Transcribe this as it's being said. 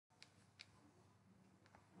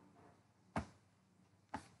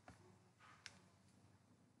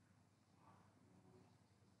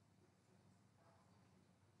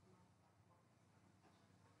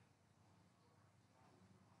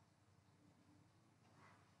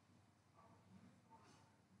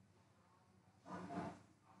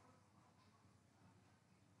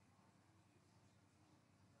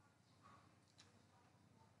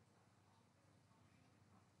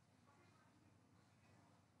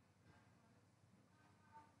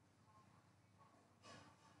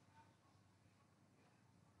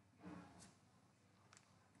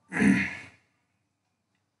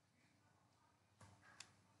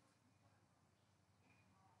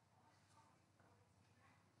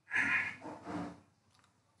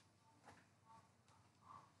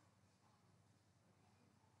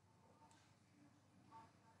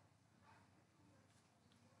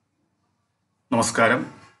നമസ്കാരം.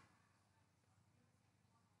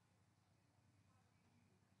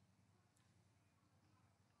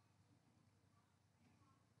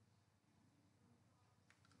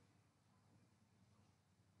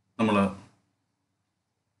 നമ്മൾ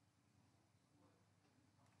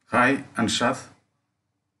ഹായ് അൻഷാദ്,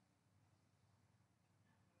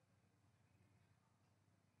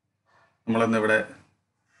 നമ്മളിന്നിവിടെ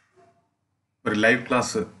ഒരു ലൈവ്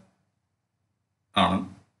ക്ലാസ് ആണ്.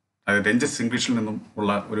 അതായത് രഞ്ജിത്ത് ഇംഗ്ലീഷിൽ നിന്നും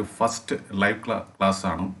ഉള്ള ഒരു ഫസ്റ്റ് ലൈവ് ക്ലാസ്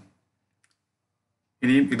ആണ്.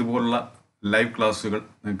 ഇനിയും ഇതുപോലുള്ള ലൈവ് ക്ലാസ്സുകൾ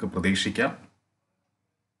നിങ്ങൾക്ക് പ്രതീക്ഷിക്കാം.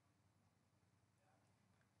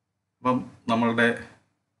 അപ്പം നമ്മളുടെ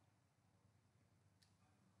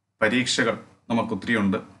പരീക്ഷകൾ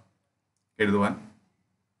നമുക്കൊത്തിരിയുണ്ട് എഴുതുവാൻ.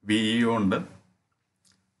 VEO ഉണ്ട്,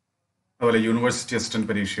 അതുപോലെ university assistant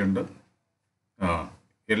പരീക്ഷയുണ്ട്,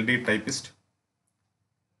 LD typist.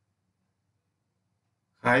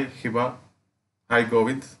 Hi Hiba, hi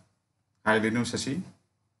Govind, hi Linu Sasi,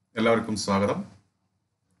 എല്ലാവർക്കും സ്വാഗതം.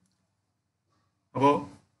 അപ്പോൾ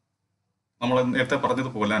നമ്മൾ നേരത്തെ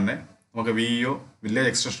പറഞ്ഞതുപോലെ തന്നെ നമുക്ക് VEO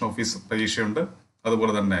വില്ലേജ് എക്സ്റ്റൻഷൻ ഓഫീസ് പരീക്ഷയുണ്ട്,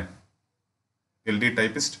 അതുപോലെ തന്നെ LD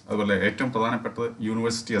ടൈപ്പിസ്റ്റ്, അതുപോലെ ഏറ്റവും പ്രധാനപ്പെട്ടത്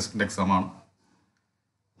യൂണിവേഴ്സിറ്റി അസിസ്റ്റന്റ് എക്സാമാണ്.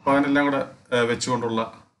 അപ്പോൾ അതിനെല്ലാം കൂടെ വെച്ചുകൊണ്ടുള്ള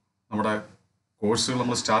നമ്മുടെ കോഴ്സുകൾ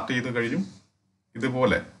നമ്മൾ സ്റ്റാർട്ട് ചെയ്ത് കഴിഞ്ഞു.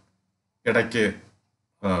 ഇതുപോലെ ഇടയ്ക്ക്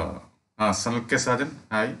സനൽ കെ സാജൻ,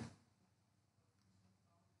 ഹായ്,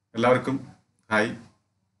 എല്ലാവർക്കും ഹായ്.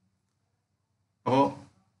 അപ്പോൾ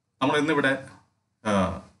നമ്മൾ ഇന്നിവിടെ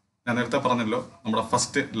ഞാൻ നേരത്തെ പറഞ്ഞല്ലോ, നമ്മുടെ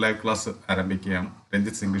ഫസ്റ്റ് ലൈവ് ക്ലാസ് ആരംഭിക്കുകയാണ്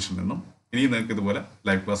രഞ്ജിത്ത് ഇംഗ്ലീഷിൽ നിന്നും. ഇനി നിങ്ങൾക്ക് ഇതുപോലെ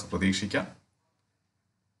ലൈവ് ക്ലാസ് പ്രതീക്ഷിക്കാം.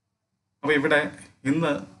 അപ്പോൾ ഇവിടെ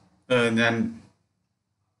ഇന്ന് ഞാൻ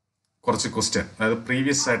കുറച്ച് ക്വസ്റ്റ്യൻ, അതായത്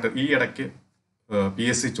പ്രീവിയസ് ആയിട്ട് ഈ ഇടയ്ക്ക്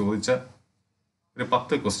PSC ചോദിച്ച ഒരു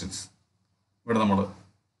 10 ക്വസ്റ്റ്യൻസ് ഇവിടെ നമ്മൾ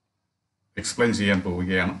എക്സ്പ്ലെയിൻ ചെയ്യാൻ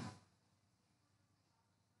പോവുകയാണ്.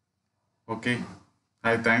 Okay,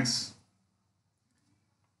 hi, thanks.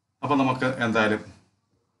 അപ്പോൾ നമുക്ക് എന്തായാലും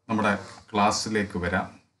നമ്മുടെ ക്ലാസ്സിലേക്ക് വരാം.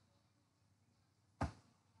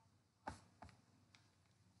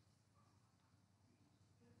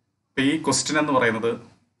 ഇപ്പം ഈ ക്വസ്റ്റ്യൻ എന്ന് പറയുന്നത്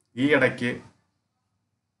ഈ ഇടയ്ക്ക്,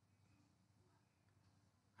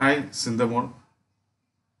 ഹായ് സിന്ധമോൾ,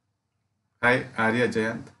 ഹായ് ആര്യ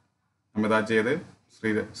ജയന്ത്, അമിത ജയദേവ്,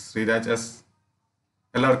 ശ്രീരാജ് എസ്,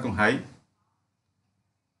 എല്ലാവർക്കും ഹായ്.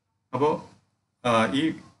 അപ്പോൾ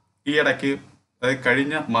ഈ ഇടയ്ക്ക്, അതായത്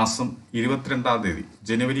കഴിഞ്ഞ മാസം 22-ാം തീയതി,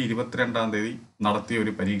 ജനുവരി 22-ാം തീയതി നടത്തിയ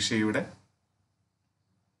ഒരു പരീക്ഷയുടെ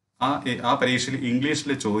ആ പരീക്ഷയിൽ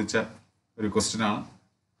ഇംഗ്ലീഷിൽ ചോദിച്ച ഒരു ക്വസ്റ്റ്യനാണ്.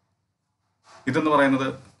 ഇതെന്ന് പറയുന്നത്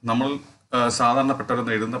നമ്മൾ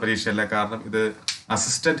സാധാരണപ്പെട്ടവരൊന്നും എഴുതുന്ന പരീക്ഷയല്ല. കാരണം ഇത്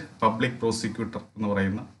അസിസ്റ്റന്റ് പബ്ലിക് പ്രോസിക്യൂട്ടർ എന്ന്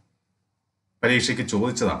പറയുന്ന പരീക്ഷയ്ക്ക്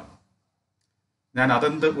ചോദിച്ചതാണ്. ഞാൻ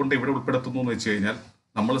അതെന്ത് കൊണ്ട് ഇവിടെ ഉൾപ്പെടുത്തുന്നു എന്ന് വെച്ച് കഴിഞ്ഞാൽ,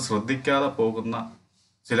 നമ്മൾ ശ്രദ്ധിക്കാതെ പോകുന്ന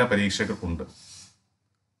ചില പരീക്ഷകൾ ഉണ്ട്,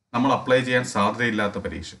 നമ്മൾ അപ്ലൈ ചെയ്യാൻ സാധ്യതയില്ലാത്ത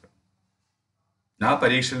പരീക്ഷകൾ. ആ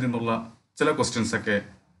പരീക്ഷയിൽ നിന്നുള്ള ചില ക്വസ്റ്റ്യൻസ് ഒക്കെ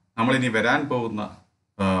നമ്മളിനി വരാൻ പോകുന്ന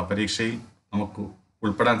പരീക്ഷയിൽ നമുക്ക്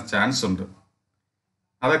ഉൾപ്പെടാൻ ചാൻസ് ഉണ്ട്.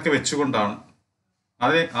 അതൊക്കെ വെച്ചുകൊണ്ടാണ്,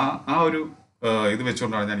 ആ ഒരു ഇത്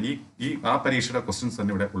വെച്ചുകൊണ്ടാണ് ഞാൻ ആ പരീക്ഷയുടെ ക്വസ്റ്റ്യൻസ്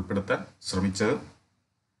തന്നെ ഇവിടെ ഉൾപ്പെടുത്താൻ ശ്രമിച്ചത്.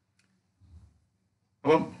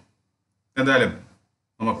 അപ്പം എന്തായാലും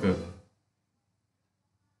നമുക്ക്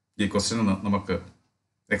ഈ ക്വസ്റ്റ്യൻ നമുക്ക്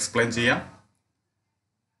എക്സ്പ്ലെയിൻ ചെയ്യാം.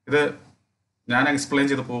 ഇത് ഞാൻ എക്സ്പ്ലെയിൻ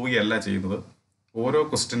ചെയ്ത് പോവുകയല്ല ചെയ്യുന്നത്. ഓരോ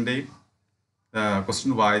ക്വസ്റ്റ്യൻ്റെയും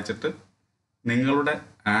ക്വസ്റ്റ്യൻ വായിച്ചിട്ട് നിങ്ങളുടെ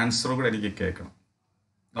ആൻസറുകൾ എനിക്ക് കേൾക്കണം.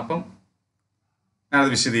 അപ്പം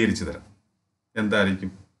ഞാനത് വിശദീകരിച്ച് തരാം.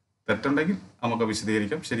 എന്തായിരിക്കും, തെറ്റുണ്ടെങ്കിൽ നമുക്ക്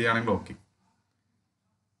വിശദീകരിക്കാം, ശരിയാണെങ്കിൽ ഓക്കെ.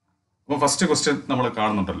 അപ്പോൾ ഫസ്റ്റ് ക്വസ്റ്റ്യൻ നമ്മൾ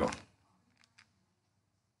കാണുന്നുണ്ടല്ലോ.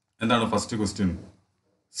 എന്താണ് first question?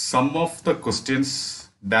 Some of the questions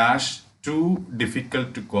dash to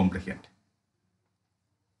difficult to comprehend.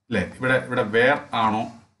 അല്ലേ, ഇവിടെ വേർ ആണോ,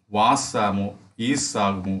 വാസ് ആമോ, ഈസ്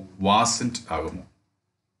ആകുമോ, വാസിന്റ് ആകുമോ,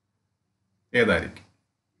 ഏതായിരിക്കും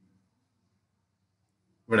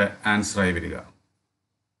ഇവിടെ ആൻസറായി വരിക?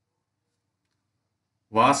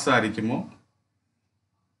 വാസ് ആയിരിക്കുമോ,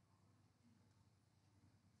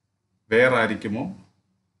 വേർ ആയിരിക്കുമോ?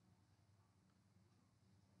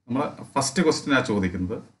 നമ്മൾ ഫസ്റ്റ് ക്വസ്റ്റ്യനാണ്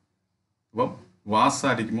ചോദിക്കുന്നത്. അപ്പം വാസ്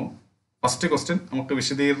ആയിരിക്കുമോ? ഫസ്റ്റ് ക്വസ്റ്റ്യൻ നമുക്ക്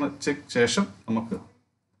വിശദീകരിച്ച ശേഷം നമുക്ക്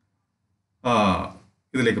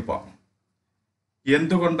ഇതിലേക്ക് പോകാം.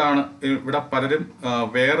 എന്തുകൊണ്ടാണ് ഇവിടെ പലരും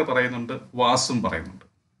വേറെ പറയുന്നുണ്ട്, വാസും പറയുന്നുണ്ട്.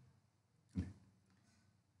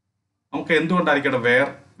 നമുക്ക് എന്തുകൊണ്ടായിരിക്കും ഇവിടെ വേർ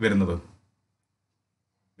വരുന്നത്?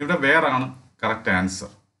 ഇവിടെ വേറാണ് കറക്റ്റ്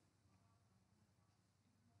ആൻസർ.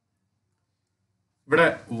 ഇവിടെ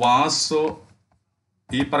വാസോ,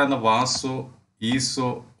 ഈ പറയുന്ന വാസോ, ഈസോ,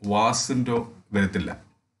 വാസിൻ്റോ വരത്തില്ല.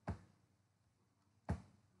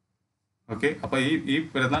 ഓക്കെ, അപ്പോൾ ഈ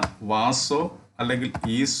വരുന്ന വാസോ അല്ലെങ്കിൽ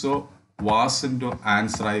ഈസോ വാസിൻ്റെ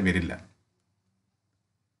ആൻസറായി വരില്ല.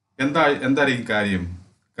 എന്തായിരിക്കും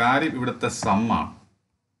കാര്യം ഇവിടുത്തെ സമ്മാണ്.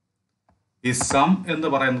 ഈ സം എന്ന്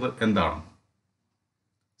പറയുന്നത് എന്താണ്?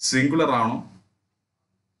 സിംഗുലർ ആണോ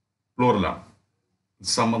പ്ലൂറലാണോ?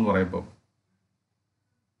 സം എന്ന് പറയുമ്പോൾ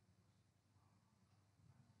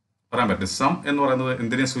പറയാൻ പറ്റും. സം എന്ന് പറയുന്നത്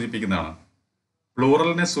എന്തിനെ സൂചിപ്പിക്കുന്നതാണ്?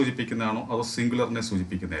 പ്ലൂറലിനെ സൂചിപ്പിക്കുന്നതാണോ അതോ സിംഗുലറിനെ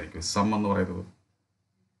സൂചിപ്പിക്കുന്നതായിരിക്കും? സം എന്ന് പറയുന്നത്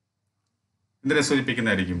എന്തിനെ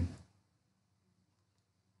സൂചിപ്പിക്കുന്നതായിരിക്കും?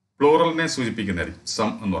 പ്ലൂറലിനെ സൂചിപ്പിക്കുന്നതായിരിക്കും സം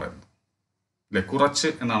എന്ന് പറയുന്നത് അല്ലെ? കുറച്ച്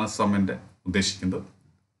എന്നാണ് സമ്മിൻ്റെ ഉദ്ദേശിക്കുന്നത്.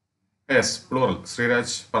 Yes, plural.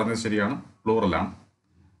 ശ്രീരാജ് പറഞ്ഞത് ശരിയാണ്, പ്ലൂറലാണ്.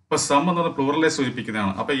 അപ്പൊ സം എന്നത് പ്ലൂറലിനെ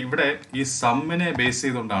സൂചിപ്പിക്കുന്നതാണ്. അപ്പൊ ഇവിടെ ഈ സമ്മിനെ ബേസ്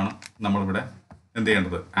ചെയ്തുകൊണ്ടാണ് നമ്മളിവിടെ എന്ത്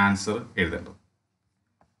ചെയ്യേണ്ടത്? ആൻസർ എഴുതേണ്ടത്.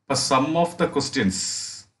 അപ്പൊ സം ഓഫ് ദ ക്വസ്റ്റ്യൻസ്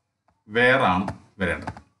വേറാണ്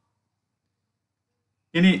വരേണ്ടത്.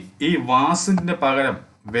 ഇനി ഈ വാസിന്റെ പകരം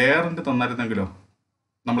വേറിന്റെ തന്നിരുന്നെങ്കിലോ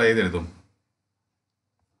നമ്മൾ ഏതെഴുതും?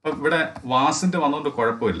 അപ്പൊ ഇവിടെ വാസിന്റെ വന്നുകൊണ്ട്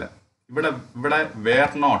കുഴപ്പമില്ല. ഇവിടെ വേർ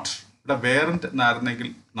നോട്ട്, ഇവിടെ വേറിന്റെ എന്നായിരുന്നെങ്കിൽ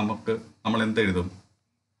നമ്മൾ എന്തെഴുതും?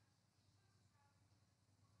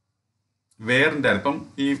 വേറിന്റെ. ഇപ്പം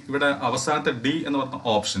ഇവിടെ അവസാനത്തെ ഡി എന്ന് പറഞ്ഞ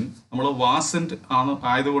ഓപ്ഷൻ നമ്മൾ വാസിന്റ്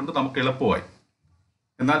ആയതുകൊണ്ട് നമുക്ക് എളുപ്പമായി.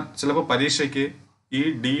 എന്നാൽ ചിലപ്പോൾ പരീക്ഷയ്ക്ക് ഈ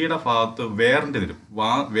ഡിയുടെ ഭാഗത്ത് വേറിന്റെ തരും,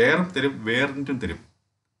 വേറും തരും, വേറിന്റും തരും.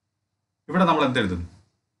 ഇവിടെ നമ്മൾ എന്തെഴുതും?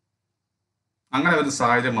 അങ്ങനെ ഒരു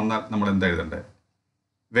സാഹചര്യം വന്നാൽ നമ്മൾ എന്താ എഴുതണ്ടേ?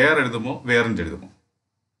 വേറെഴുതുമോ വേറിന്റെ എഴുതുമോ?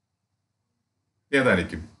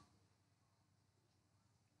 ഏതായിരിക്കും?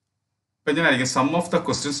 അപ്പൊ ഇങ്ങനെയായിരിക്കും some of the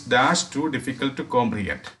questions dash to difficult to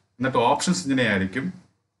comprehend. എന്നിട്ട് ഓപ്ഷൻസ് ഇങ്ങനെയായിരിക്കും.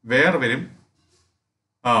 വേർ വരും,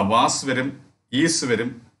 വാസ് വരും, ഈസ് വരും,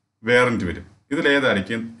 വേറിന്റ് വരും.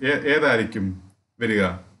 ഇതിലേതായിരിക്കും വരിക?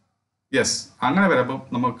 യെസ്, അങ്ങനെ വരുമ്പോൾ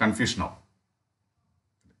നമുക്ക് കൺഫ്യൂഷനാവും.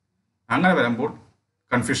 അങ്ങനെ വരുമ്പോൾ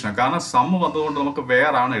കൺഫ്യൂഷനാണ്. കാരണം സം വന്നതുകൊണ്ട് നമുക്ക്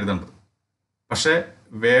വേറാണ് എഴുതേണ്ടത്. പക്ഷേ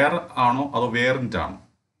വേർ ആണോ അതോ വേറിന്റ് ആണോ?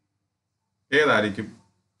 ഏതായിരിക്കും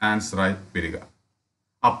ആൻസറായി വരിക?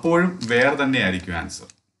 അപ്പോഴും വേർ തന്നെയായിരിക്കും ആൻസർ.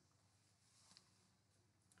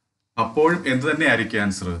 അപ്പോഴും എന്ത് തന്നെയായിരിക്കും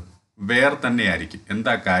ആൻസർ? വേർ തന്നെയായിരിക്കും.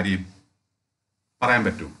 എന്താ കാര്യം പറയാൻ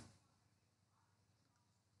പറ്റൂ?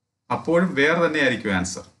 അപ്പോഴും വേർ തന്നെയായിരിക്കും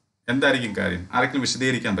ആൻസർ. എന്തായിരിക്കും കാര്യം? ആരെങ്കിലും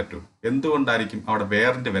വിശദീകരിക്കാൻ പറ്റൂ? എന്തുകൊണ്ടായിരിക്കും അവിടെ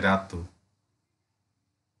വേറിന്റെ വരാത്തത്?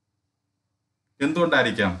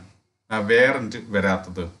 എന്തുകൊണ്ടായിരിക്കാം വേറിന്റ്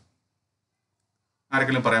വരാത്തത്?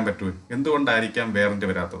 ആരെങ്കിലും പറയാൻ പറ്റുമോ? എന്തുകൊണ്ടായിരിക്കാം വേറിന്റ്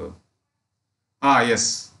വരാത്തത്?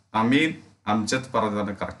 യെസ്, അംജദ്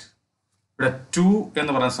പറഞ്ഞതാണ് കറക്റ്റ്. ഇവിടെ ടു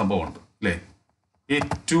എന്ന് പറയുന്ന സംഭവമുണ്ട് അല്ലേ? ഈ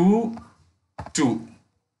ടു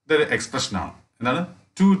ഇതൊരു എക്സ്പ്രഷനാണ്. എന്താണ്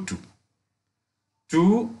ടു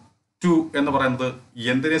എന്ന് പറയുന്നത്?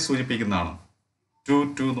 എന്തിനെ സൂചിപ്പിക്കുന്നതാണ് ടു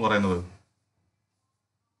എന്ന് പറയുന്നത്?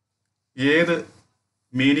 ഏത്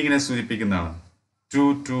മീനിങ്ങിനെ സൂചിപ്പിക്കുന്നതാണ് ടു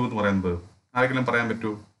എന്ന് പറയുന്നത്? ആരെങ്കിലും പറയാൻ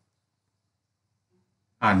പറ്റൂ?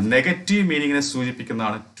 നെഗറ്റീവ് മീനിങ്ങിനെ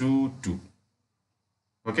സൂചിപ്പിക്കുന്നതാണ് ടു.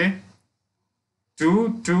 ഓക്കെ, ടു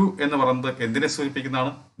എന്ന് പറയുന്നത് എന്തിനെ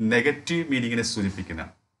സൂചിപ്പിക്കുന്നതാണ്? നെഗറ്റീവ് മീനിങ്ങിനെ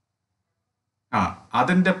സൂചിപ്പിക്കുന്നതാണ്.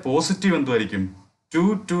 അതിന്റെ പോസിറ്റീവ് എന്തുമായിരിക്കും?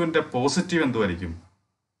 ടുവിന്റെ പോസിറ്റീവ് എന്തുമായിരിക്കും?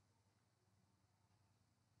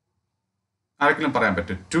 ആർക്കെങ്കിലും പറയാൻ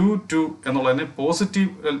പറ്റും? ടു എന്നുള്ളതിന് പോസിറ്റീവ്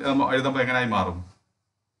എഴുതുമ്പോൾ എങ്ങനെയായി മാറും?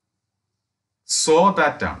 സോ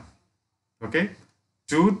ദാറ്റ് ആണ്. ഓക്കെ,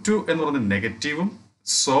 ടു എന്ന് പറയുന്നത് നെഗറ്റീവും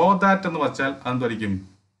സോ ദാറ്റ് എന്ന് വെച്ചാൽ അതെന്തായിരിക്കും?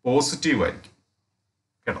 പോസിറ്റീവ് ആയിരിക്കും.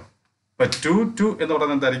 കേട്ടോ? അപ്പൊ ടു എന്ന്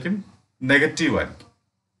പറയുന്നത് എന്തായിരിക്കും? നെഗറ്റീവ് ആയിരിക്കും.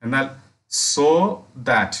 എന്നാൽ സോ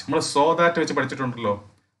ദാറ്റ് നമ്മൾ സോ ദാറ്റ് വെച്ച് പഠിച്ചിട്ടുണ്ടല്ലോ.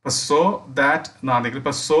 ഇപ്പൊ സോ ദാറ്റ് എന്നാണെങ്കിൽ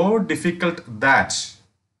ഇപ്പൊ സോ ഡിഫിക്കൽട്ട് ദാറ്റ്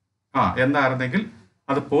എന്നായിരുന്നെങ്കിൽ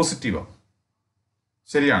അത് പോസിറ്റീവാണ്.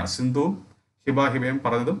 ശരിയാണ്, സിന്ധുവും ഹിബയും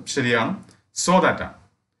പറഞ്ഞതും ശരിയാണ്. സോ ദാറ്റ് ആണ്.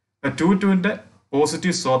 ടുവിന്റെ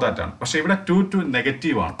പോസിറ്റീവ് സോ ദാറ്റ് ആണ്. പക്ഷെ ഇവിടെ ടു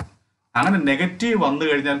നെഗറ്റീവ് ആണ്. അങ്ങനെ നെഗറ്റീവ് വന്നു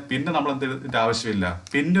കഴിഞ്ഞാൽ പിന്നെ നമ്മൾ എന്തിന്റെ ആവശ്യമില്ല,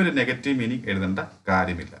 പിന്നെ ഒരു നെഗറ്റീവ് മീനിങ് എഴുതേണ്ട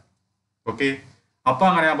കാര്യമില്ല. ഓക്കെ, അപ്പൊ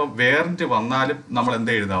അങ്ങനെ ആകുമ്പോൾ വേറിന്റ് വന്നാലും നമ്മൾ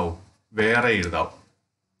എന്ത് എഴുതാവൂ? വേറെ എഴുതാവും.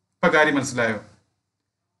 ഇപ്പൊ കാര്യം മനസ്സിലായോ?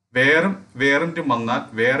 വേറും വേറിന്റും വന്നാൽ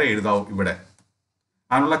വേറെ എഴുതാവും ഇവിടെ.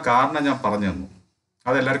 അതിനുള്ള കാരണം ഞാൻ പറഞ്ഞു തന്നു.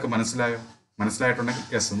 അതെല്ലാവർക്കും മനസ്സിലായോ? മനസ്സിലായിട്ടുണ്ടെങ്കിൽ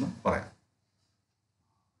യെസ് എന്ന് പറയാം.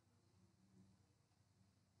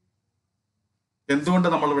 എന്തുകൊണ്ട്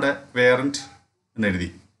നമ്മളിവിടെ വേറന്റ് എന്ന് എഴുതി?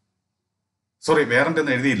 സോറി, വേറന്റ്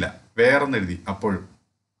എന്ന് എഴുതിയില്ല, വേറെന്ന് എഴുതി അപ്പോഴും.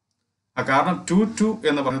 കാരണം ടു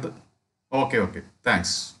എന്ന് പറഞ്ഞത് ഓക്കെ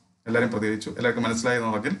താങ്ക്സ്. എല്ലാവരും പ്രതികരിച്ചു, എല്ലാവർക്കും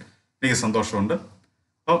മനസ്സിലായെന്നുണ്ടെങ്കിൽ എനിക്ക് സന്തോഷമുണ്ട്.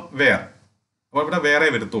 അപ്പോൾ അപ്പോൾ ഇവിടെ വേറെ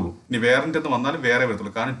വരത്തുള്ളൂ. ഇനി വേറന്റ് എന്ന് വന്നാലും വേറെ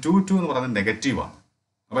വരത്തുള്ളൂ. കാരണം ടു എന്ന് പറയുന്നത് നെഗറ്റീവാണ്.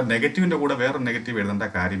 അപ്പം നെഗറ്റീവിന്റെ കൂടെ വേറെ നെഗറ്റീവ് എഴുതേണ്ട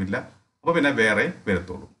കാര്യമില്ല. അപ്പോൾ പിന്നെ വേറെ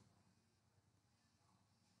വരത്തുള്ളൂ.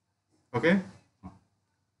 ഓക്കെ.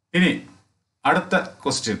 ഇനി അടുത്ത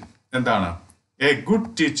ക്വസ്റ്റ്യൻ എന്താണ്? A good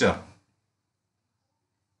teacher.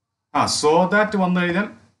 So that വന്നു കഴിഞ്ഞാൽ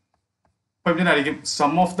ഇപ്പം ഇങ്ങനായിരിക്കും.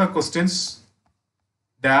 Some of the questions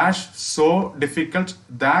dash so difficult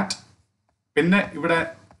that, പിന്നെ ഇവിടെ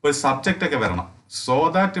ഒരു സബ്ജക്റ്റ് ഒക്കെ വരണം. സോ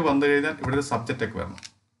ദാറ്റ് വന്നു കഴിഞ്ഞാൽ ഇവിടെ ഒരു സബ്ജക്റ്റ് ഒക്കെ വരണം.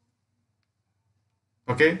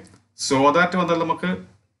 ഓക്കെ. സോ ദാറ്റ് വന്നാൽ നമുക്ക്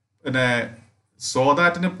പിന്നെ സോ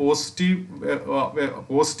ദാറ്റിന്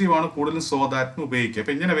പോസിറ്റീവാണ് കൂടുതലും സോ ദാറ്റിന് ഉപയോഗിക്കുക.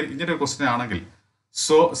 അപ്പൊ ഇങ്ങനെ ഒരു ക്വസ്റ്റ്യൻ ആണെങ്കിൽ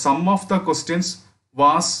so some of the questions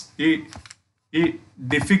was, ഈ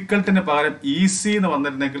ഡിഫിക്കൽട്ടിന് പകരം ഈസി എന്ന്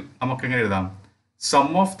വന്നിരുന്നെങ്കിൽ നമുക്ക് എങ്ങനെ എഴുതാം? Some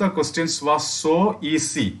of the questions was so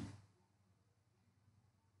easy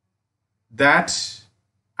that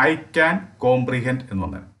I can comprehend എന്ന്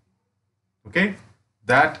വന്നത്. Okay.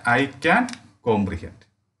 That I can comprehend.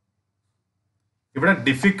 ഇവിടെ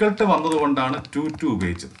ഡിഫിക്കൽട്ട് വന്നതുകൊണ്ടാണ് ടു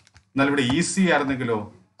ഉപയോഗിച്ചത്. എന്നാൽ ഇവിടെ ഈസി ആയിരുന്നെങ്കിലോ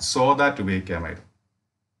സോ ദാറ്റ് ഉപയോഗിക്കാമായിരുന്നു.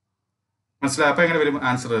 മനസ്സിലായി? അപ്പൊ എങ്ങനെ വരും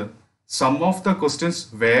answer? Some of the questions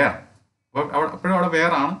where, അപ്പോഴും അവിടെ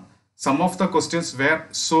വേർ ആണ്. Some of the questions where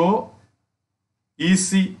so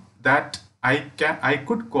easy that I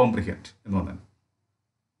could comprehend എന്ന് വന്നേനെ.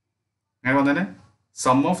 അങ്ങനെ വന്നേനെ.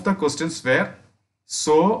 Some of the questions where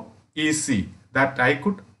so easy that I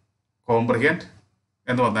could comprehend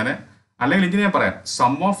എന്ന് വന്നേനെ. അല്ലെങ്കിൽ ഇങ്ങനെ ഞാൻ പറയാം,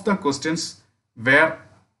 some of the questions where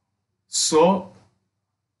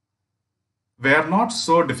not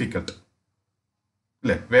so difficult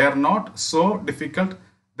അല്ലെ, where not so difficult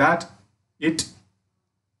that it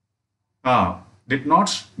did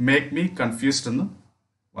not make me confused എന്ന്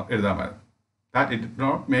എഴുതാമായിരുന്നു. That it did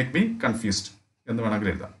not make me confused എന്ന് വേണമെങ്കിൽ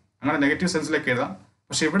എഴുതാം. അങ്ങനെ നെഗറ്റീവ് സെൻസിലേക്ക് എഴുതാം.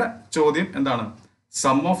 പക്ഷെ ഇവിടെ ചോദ്യം എന്താണ്?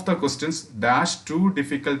 Some of the questions dash to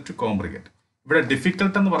difficult to comprehend. ഇവിടെ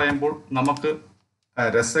ഡിഫിക്കൽട്ട് എന്ന് പറയുമ്പോൾ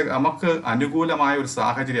നമുക്ക് അനുകൂലമായ ഒരു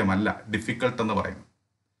സാഹചര്യമല്ല ഡിഫിക്കൽട്ട് എന്ന് പറയുന്നത്.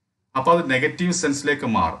 അപ്പൊ അത് നെഗറ്റീവ് സെൻസിലേക്ക്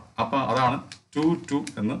മാറും. അപ്പൊ അതാണ് ടു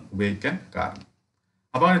എന്ന് ഉപയോഗിക്കാൻ കാരണം.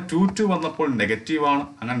 അപ്പൊ അങ്ങനെ ടു വന്നപ്പോൾ നെഗറ്റീവ് ആണ്.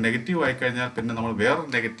 അങ്ങനെ നെഗറ്റീവ് ആയി കഴിഞ്ഞാൽ പിന്നെ നമ്മൾ വേറൊരു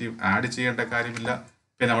നെഗറ്റീവ് ആഡ് ചെയ്യേണ്ട കാര്യമില്ല.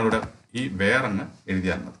 പിന്നെ നമ്മളിവിടെ ഈ വേറങ്ങ്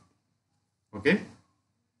എഴുതിയാൽ മതി. ഓക്കെ.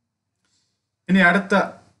 ഇനി അടുത്ത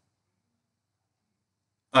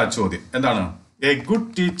ചോദ്യം എന്താണ്? A good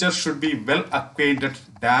teacher should be well acquainted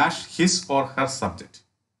dash his or her subject.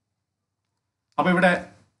 അപ്പൊ ഇവിടെ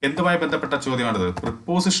എന്തുമായി ബന്ധപ്പെട്ട ചോദ്യമാണിത്?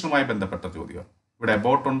 പ്രിപ്പോസിഷനുമായി ബന്ധപ്പെട്ട ചോദ്യം. ഇവിടെ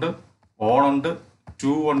അബൌട്ട് ഉണ്ട്, ഓൺ ഉണ്ട്,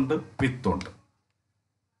 ടു ഉണ്ട്, വിത്ത് ഉണ്ട്.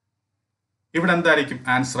 ഇവിടെ എന്തായിരിക്കും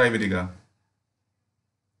ആൻസറായി വരിക?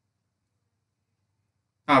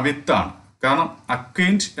 വിത്ത് ആണ്. കാരണം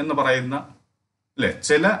അക്വൈൻറ്റ് എന്ന് പറയുന്ന അല്ലെ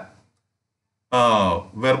ചില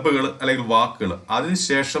വെർബുകൾ അല്ലെങ്കിൽ വാക്കുകൾ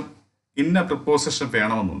അതിനുശേഷം ഇന്ന പ്രിപ്പോസിഷൻ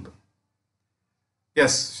വേണമെന്നുണ്ട്.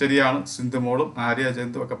 യെസ്, ശരിയാണ്. സിന്ധുമോളും ആര്യ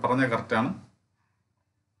ജന്തു ഒക്കെ പറഞ്ഞ കറക്റ്റാണ്.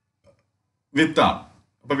 വിത്താണ്.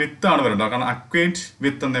 അപ്പൊ വിത്താണ് വരേണ്ടത്. കാരണം അക്വൈൻറ്റ്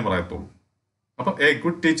വിത്ത് എന്നേ പറയത്തുള്ളൂ. അപ്പൊ A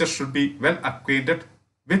good teacher should be well acquainted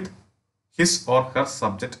with his or her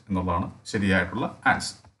subject എന്നുള്ളതാണ് ശരിയായിട്ടുള്ള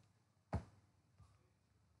ആൻസർ.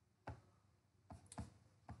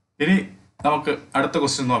 ഇനി നമുക്ക് അടുത്ത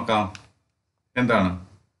ക്വസ്റ്റ്യൻ നോക്കാം. എന്താണ്?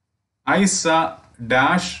 ഐ സാ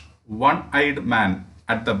dash one ഐഡ് man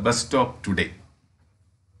at the bus stop today.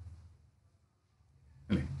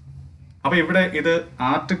 അല്ലേ? അപ്പൊ ഇവിടെ ഇത്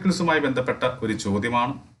ആർട്ടിക്കിൾസുമായി ബന്ധപ്പെട്ട ഒരു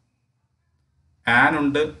ചോദ്യമാണ്. ആൻ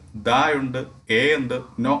ഉണ്ട്, ദ ഉണ്ട്, എ ഉണ്ട്,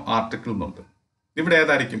 നോ ആർട്ടിക്കിൾ എന്നുണ്ട്. ഇവിടെ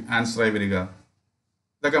ഏതായിരിക്കും ആൻസറായി വരിക?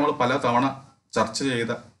 ഇതൊക്കെ നമ്മൾ പല തവണ ചർച്ച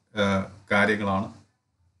ചെയ്ത കാര്യങ്ങളാണ്.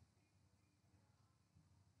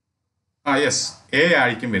 യെസ്, എ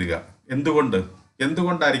ആയിരിക്കും വരിക.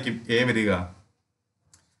 എന്തുകൊണ്ടായിരിക്കും എ വരിക?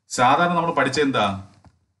 സാധാരണ നമ്മൾ പഠിച്ചെന്താ?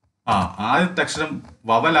 ആദ്യത്തെ അക്ഷരം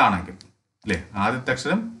വവലാണെങ്കിൽ അല്ലേ? ആദ്യത്തെ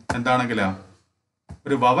അക്ഷരം എന്താണെങ്കിലാ?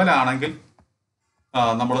 ഒരു വവലാണെങ്കിൽ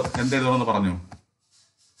നമ്മൾ എന്തെഴുതണമെന്ന് പറഞ്ഞു?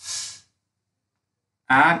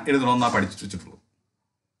 ആൻ എഴുതണമെന്നാ പഠിച്ചു വെച്ചിട്ടുള്ളൂ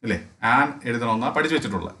അല്ലേ? ആൻ എഴുതണമെന്നാ പഠിച്ചു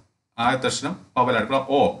വെച്ചിട്ടുള്ളത്. ആദ്യത്തെ അക്ഷരം വവലാണ്.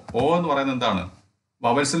 ഓ എന്ന് പറയുന്നത് എന്താണ്?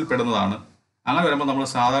 വവൽസിൽ പെടുന്നതാണ്. അങ്ങനെ വരുമ്പോൾ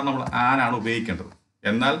നമ്മൾ ആനാണ് ഉപയോഗിക്കേണ്ടത്.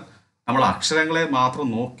 എന്നാൽ നമ്മൾ അക്ഷരങ്ങളെ മാത്രം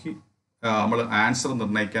നോക്കി നമ്മൾ ആൻസർ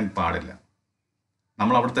നിർണ്ണയിക്കാൻ പാടില്ല.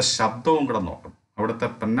 നമ്മൾ അവിടുത്തെ ശബ്ദവും കൂടെ നോക്കണം, അവിടുത്തെ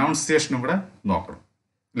പ്രൊനൗൺസിയേഷനും കൂടെ നോക്കണം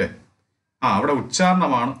അല്ലേ? അവിടെ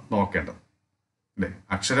ഉച്ചാരണമാണ് നോക്കേണ്ടത് അല്ലേ?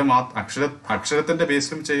 അക്ഷരത്തിന്റെ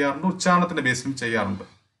ബേസിലും ചെയ്യാറുണ്ട്, ഉച്ചാരണത്തിന്റെ ബേസിലും ചെയ്യാറുണ്ട്.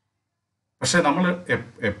 പക്ഷെ നമ്മൾ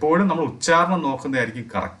എപ്പോഴും നമ്മൾ ഉച്ചാരണം നോക്കുന്നതായിരിക്കും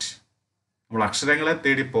കറക്റ്റ്. നമ്മൾ അക്ഷരങ്ങളെ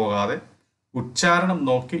തേടി പോകാതെ ഉച്ചാരണം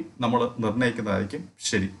നോക്കി നമ്മൾ നിർണ്ണയിക്കുന്നതായിരിക്കും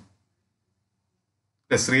ശരി.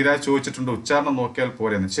 ശ്രീരാജ് ചോദിച്ചിട്ടുണ്ട് ഉച്ചാരണം നോക്കിയാൽ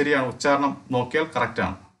പോരെന്ന്. ശരിയാണ്, ഉച്ചാരണം നോക്കിയാൽ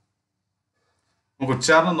കറക്റ്റാണ്. നമുക്ക്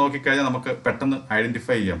ഉച്ചാരണം നോക്കിക്കഴിഞ്ഞാൽ നമുക്ക് പെട്ടെന്ന്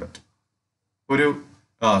ഐഡന്റിഫൈ ചെയ്യാൻ പറ്റും. ഒരു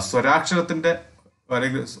സ്വരാക്ഷരത്തിന്റെ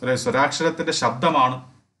അല്ലെങ്കിൽ സ്വരാക്ഷരത്തിന്റെ ശബ്ദമാണ്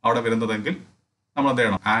അവിടെ വരുന്നതെങ്കിൽ നമ്മൾ എന്ത്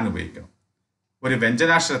ചെയ്യണം? ആൻ ഉപയോഗിക്കണം. ഒരു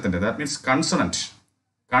വ്യഞ്ജനാക്ഷരത്തിൻ്റെ ദാറ്റ് മീൻസ്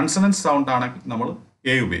കൺസണന്റ് സൗണ്ട് ആണെങ്കിൽ നമ്മൾ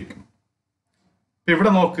എ ഉപയോഗിക്കണം. ഇപ്പം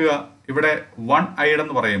ഇവിടെ നോക്കുക, ഇവിടെ വൺ ഐഡ്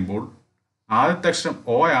എന്ന് പറയുമ്പോൾ ആദ്യത്തെ അക്ഷരം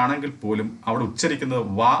ഓ ആണെങ്കിൽ പോലും അവിടെ ഉച്ചരിക്കുന്നത്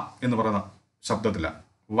വ എന്ന് പറയുന്ന ശബ്ദത്തിലാണ്.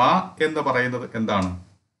 വ എന്ന് പറയുന്നത് എന്താണ്?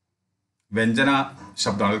 വ്യഞ്ജന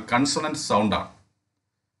ശബ്ദമാണ്, കൺസണന്റ് സൗണ്ടാണ്.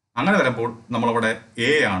 അങ്ങനെ വരുമ്പോൾ നമ്മളവിടെ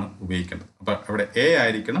എ ആണ് ഉപയോഗിക്കേണ്ടത്. അപ്പം അവിടെ എ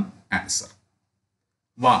ആയിരിക്കണം ആൻസർ.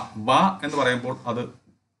 വ എന്ന് പറയുമ്പോൾ അത്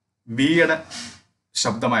വിയുടെ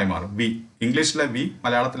ശബ്ദമായി മാറും. വി, ഇംഗ്ലീഷിലെ വി,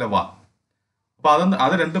 മലയാളത്തിലെ വ. അപ്പം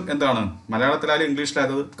അത് രണ്ടും എന്താണ്? മലയാളത്തിലായാലും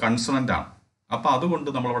ഇംഗ്ലീഷിലായാലും അത് കൺസണന്റ് ആണ്. അപ്പം അതുകൊണ്ട്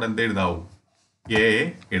നമ്മളവിടെ എന്ത് എഴുതാവും? എ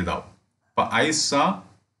എഴുതാവും. അപ്പം ഐ സാ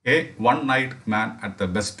A one night man at the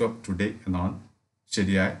bus stop today എന്നാണ്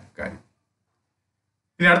ശരിയായ കാര്യം.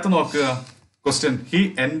 ഇനി അടുത്ത് നോക്കുക, question he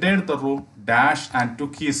entered the room dash and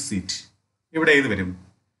took his seat. ഇവിടെ ഏത് വരും?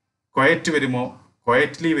 ക്വയറ്റ് വരുമോ,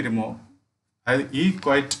 ക്വയറ്റ്ലി വരുമോ, അതായത് ഈ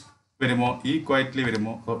ക്വയറ്റ് വരുമോ, ഈ ക്വയറ്റ്ലി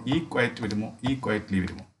വരുമോ, അതോ ഈ ക്വയറ്റ് വരുമോ, ഈ ക്വയറ്റ്ലി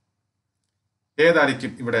വരുമോ?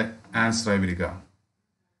 ഏതായിരിക്കും ഇവിടെ ആൻസർ ആയി വരിക?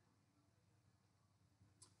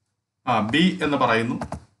 ബി എന്ന് പറയുന്നു.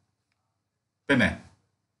 പിന്നെ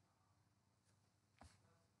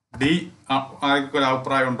ഡി ആർക്കൊക്കെ ഒരു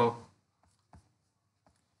അഭിപ്രായം ഉണ്ടോ?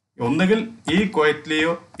 ഒന്നുകിൽ ഈ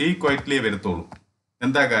ക്വയറ്റ്ലിയോ വരത്തുള്ളൂ.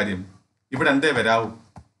 എന്താ കാര്യം? ഇവിടെ എന്തേ വരാവൂ?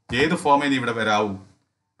 ഏത് ഫോമിൽ ഇവിടെ വരാവൂ?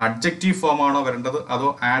 അഡ്ജക്റ്റീവ് ഫോമാണോ വരേണ്ടത് അതോ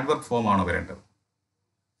ആഡ്വർബ് ഫോമാണോ വരേണ്ടത്?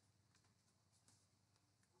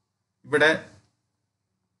 ഇവിടെ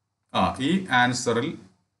ഈ ആൻസറിൽ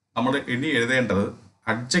നമ്മൾ ഇനി എഴുതേണ്ടത്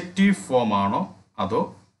അഡ്ജക്റ്റീവ് ഫോമാണോ അതോ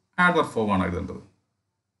ആഡ്വർബ് ഫോമാണോ എഴുതേണ്ടത്?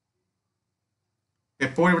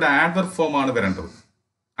 എപ്പോഴും ഇവിടെ ആഡ്വർബ് ഫോമാണ് വരേണ്ടത്,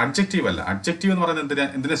 അഡ്ജക്റ്റീവ് അല്ല. അഡ്ജക്റ്റീവ് എന്ന് പറയുന്നത്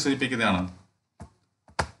എന്തിനെ സൂചിപ്പിക്കുന്നതാണ്?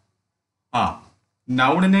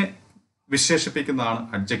 നൗണിനെ വിശേഷിപ്പിക്കുന്നതാണ്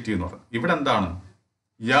അഡ്ജക്റ്റീവ് എന്ന് പറയുന്നത്. ഇവിടെ എന്താണ്?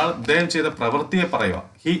 അദ്ദേഹം ചെയ്ത പ്രവൃത്തിയെ പറയുക.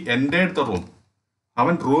 ഹി എൻറ്റേർഡ് ദ റൂം,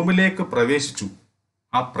 അവൻ റൂമിലേക്ക് പ്രവേശിച്ചു.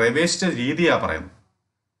 ആ പ്രവേശിച്ച രീതിയാ പറയുന്നത്.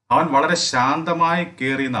 അവൻ വളരെ ശാന്തമായി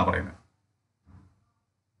കയറി എന്നാ പറയുന്നത്,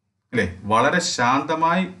 അല്ലേ? വളരെ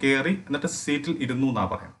ശാന്തമായി കയറി, എന്നിട്ട് സീറ്റിൽ ഇരുന്നു എന്നാ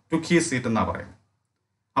പറയുന്നത്. ടുക്ക് ഹി സീറ്റ് എന്നാ പറയുന്നത്.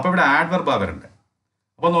 അപ്പൊ ഇവിടെ ആഡ്വർബാ വരണ്ടേ.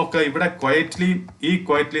 അപ്പൊ നോക്കുക, ഇവിടെ ക്വയറ്റ്ലിയും ഈ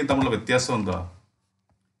ക്വയറ്റ്ലിയും തമ്മിലുള്ള വ്യത്യാസം എന്തുവാ?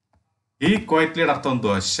 ഈ ക്വയറ്റ്ലിയുടെ അർത്ഥം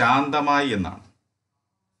എന്തുവാ? ശാന്തമായി എന്നാണ്.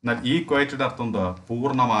 എന്നാൽ ഈ ക്വയറ്റ്ലിയുടെ അർത്ഥം എന്തുവാ?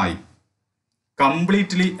 പൂർണ്ണമായി,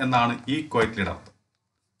 കംപ്ലീറ്റ്ലി എന്നാണ് ഈ ക്വയറ്റ്ലിയുടെ അർത്ഥം.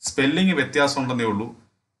 സ്പെല്ലിങ് വ്യത്യാസം ഉണ്ടെന്നേ ഉള്ളൂ.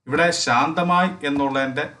 ഇവിടെ ശാന്തമായി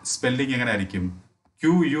എന്നുള്ളതിന്റെ സ്പെല്ലിങ് എങ്ങനെ ആയിരിക്കും?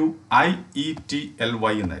 QUIETLY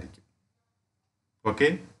എന്നായിരിക്കും. ഓക്കെ.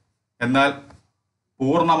 എന്നാൽ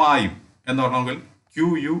പൂർണ്ണമായും എന്ന് പറഞ്ഞെങ്കിൽ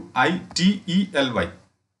QUITELY.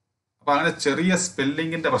 അപ്പൊ അങ്ങനെ ചെറിയ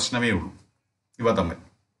സ്പെല്ലിങ്ങിന്റെ പ്രശ്നമേ ഉള്ളൂ ഇവ തമ്മിൽ.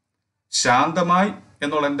 ശാന്തമായി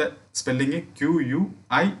എന്നുള്ളതിന്റെ സ്പെല്ലിങ്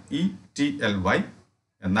QUIETLY,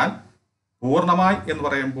 എന്നാൽ പൂർണ്ണമായി എന്ന്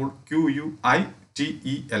പറയുമ്പോൾ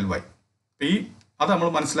QUITELY. അത് നമ്മൾ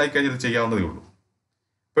മനസ്സിലാക്കി കഴിഞ്ഞാൽ ഇത് ചെയ്യാവുന്നതേ ഉള്ളൂ.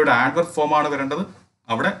 ഇപ്പൊ ഇവിടെ ആഡ്വർബ് ഫോമാണ് വരേണ്ടത്.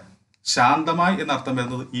 അവിടെ ശാന്തമായി എന്ന അർത്ഥം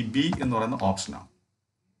വരുന്നത് ഈ ബി എന്ന് പറയുന്ന ഓപ്ഷനാണ്.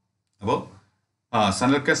 അപ്പോൾ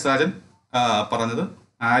സനൽ കെ സാജൻ പറഞ്ഞത്,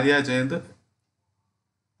 ആര്യ ജയന്ത്,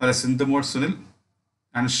 സിന്ധുമോൾ സുനിൽ,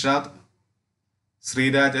 അൻഷാദ്,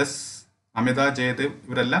 ശ്രീരാജ് എസ്, അമിത ജയദേവ്,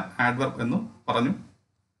 ഇവരെല്ലാം ആഡ്വർബ് എന്ന് പറഞ്ഞു.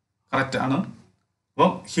 കറക്റ്റ് ആണ്. അപ്പോൾ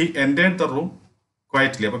he entered the room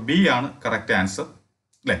quietly, അപ്പോൾ ബി ആണ് കറക്റ്റ് ആൻസർ,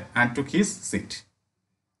 അല്ലേ? And took his seat.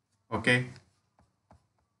 Okay.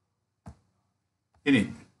 ഇനി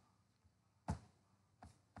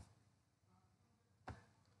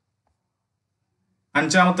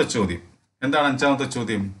അഞ്ചാമത്തെ ചോദ്യം. എന്താണ് അഞ്ചാമത്തെ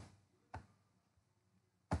ചോദ്യം?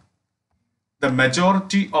 The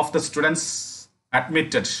majority of the students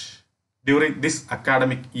admitted during this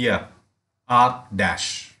academic year are dash.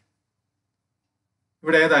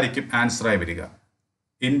 ഇവിടെ ഏതായിരിക്കും ആൻസർ ആയി വരിക?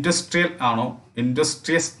 ഇൻഡസ്ട്രിയൽ ആണോ,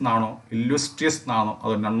 ഇൻഡസ്ട്രിയസ് എന്നാണോ, ഇല്ലുസ്ട്രിയസ് എന്നാണോ,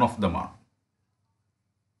 അതോ നൺ ഓഫ് ദം ആണോ?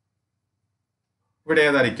 ഇവിടെ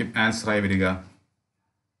ഏതായിരിക്കും ആൻസർ ആയി വരിക?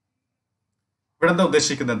 ഇവിടെ എന്താ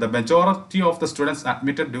ഉദ്ദേശിക്കുന്നത്? The majority of the students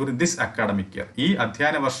admitted during this academic year. ഈ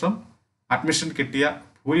അധ്യയന വർഷം അഡ്മിഷൻ കിട്ടിയ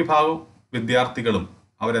ഭൂരിഭാഗം വിദ്യാർത്ഥികളും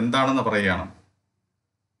അവരെന്താണെന്ന് പറയുകയാണ്.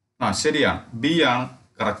 ശരിയാണ്, ബി ആണ്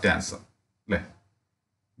കറക്റ്റ് ആൻസർ, അല്ലേ?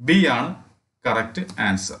 ബി ആണ് കറക്റ്റ്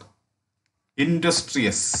ആൻസർ.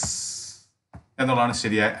 ഇൻഡസ്ട്രിയസ് എന്നുള്ളതാണ്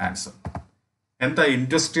ശരിയായ ആൻസർ. എന്താ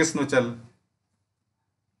ഇൻഡസ്ട്രിയസ് എന്ന് വെച്ചാൽ?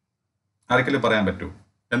 ആർക്കെങ്കിലും പറയാൻ പറ്റൂ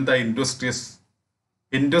എന്താ ഇൻഡസ്ട്രിയസ്?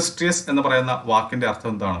 ഇൻഡസ്ട്രിയസ് എന്ന് പറയുന്ന വാക്കിന്റെ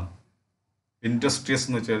അർത്ഥം എന്താണ്? ഇൻഡസ്ട്രിയസ്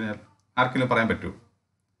എന്ന് വെച്ച് കഴിഞ്ഞാൽ ആർക്കെങ്കിലും പറയാൻ പറ്റൂ?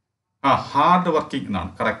 ഹാർഡ് വർക്കിംഗ്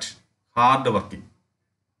എന്നാണ്. Correct, hard working.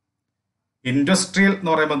 ഇൻഡസ്ട്രിയൽ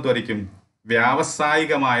എന്ന് പറയുമ്പോൾ എന്തായിരിക്കും?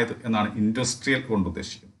 വ്യാവസായികമായത് എന്നാണ് ഇൻഡസ്ട്രിയൽ കൊണ്ട്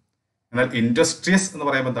ഉദ്ദേശിക്കുന്നത്. എന്നാൽ ഇൻഡസ്ട്രിയസ് എന്ന്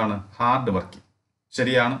പറയുമ്പോൾ എന്താണ്? Hard working.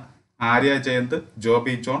 ശരിയാണ്. ആര്യ ജയന്ത്,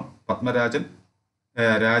 ജോബി ജോൺ, പത്മരാജൻ,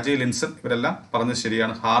 രാജീവ് ലിൻസൺ ഇവരെല്ലാം പറഞ്ഞത്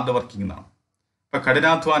ശരിയാണ്. ഹാർഡ് വർക്കിംഗ് എന്നാണ്. അപ്പം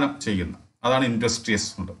കഠിനാധ്വാനം ചെയ്യുന്ന, അതാണ് ഇൻഡസ്ട്രിയസ്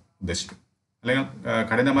കൊണ്ട് ഉദ്ദേശിക്കുന്നത്. അല്ലെങ്കിൽ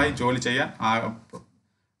കഠിനമായി ജോലി ചെയ്യാൻ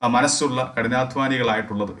മനസ്സുള്ള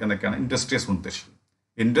കഠിനാധ്വാനികളായിട്ടുള്ളത് എന്നൊക്കെയാണ് ഇൻഡസ്ട്രിയസ് കൊണ്ട് ഉദ്ദേശിക്കുന്നത്.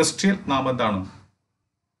 ഇൻഡസ്ട്രിയൽ നാം എന്താണ്?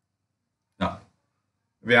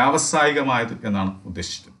 വ്യാവസായികമായത് എന്നാണ്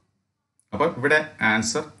ഉദ്ദേശിക്കുന്നത്. അപ്പോൾ ഇവിടെ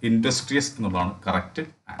ആൻസർ ഇൻഡസ്ട്രിയസ് എന്നുള്ളതാണ് correct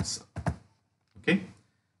answer. Okay.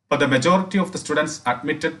 But the majority of the students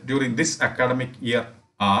admitted during this academic year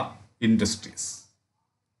are industrious.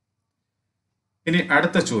 ഇനി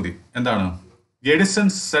അടുത്ത ചോദ്യം എന്താണ്? Edison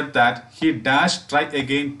said that he dash try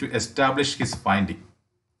again to establish his finding.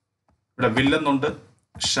 ഇവിടെ will എന്നുണ്ട്,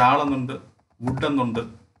 shall എന്നുണ്ട്, would എന്നുണ്ട്,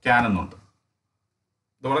 can എന്നുണ്ട്.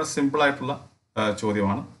 ഇത് വളരെ സിമ്പിൾ ആയിട്ടുള്ള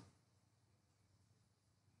ചോദ്യമാണ്.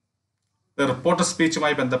 ഇത് റിപ്പോർട്ടർ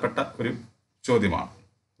സ്പീച്ചുമായി ബന്ധപ്പെട്ട ഒരു ചോദ്യമാണ്.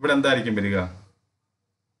 ഇവിടെ എന്തായിരിക്കും വരിക?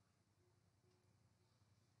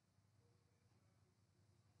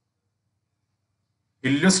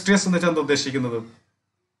 ഇല്ലുസ്ട്രിയസ് എന്ന് വെച്ചാൽ എന്താ ഉദ്ദേശിക്കുന്നത്?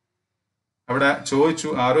 അവിടെ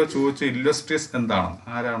ആരോ ചോദിച്ചു ഇല്ലുസ്ട്രിയസ് എന്താണ്?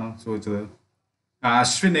 ആരാണ് ചോദിച്ചത്?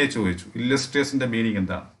 അശ്വിനെ ചോദിച്ചു ഇല്ലുസ്ട്രിയസിന്റെ മീനിങ്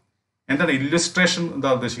എന്താണ്. എന്താണ് ഇല്ലുസ്ട്രേഷൻ?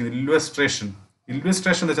 എന്താ ഉദ്ദേശിക്കുന്നത്? ഇല്ലുസ്ട്രേഷൻ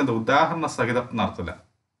എന്ന് വെച്ചാൽ എന്താ? ഉദാഹരണ സഹിതം എന്നർത്ഥമില്ല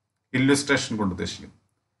ഇല്ലുസ്ട്രേഷൻ കൊണ്ട് ഉദ്ദേശിക്കുന്നത്.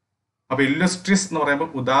 അപ്പൊ ഇല്ലുസ്ട്രിയസ് എന്ന് പറയുമ്പോൾ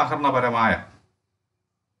ഉദാഹരണപരമായ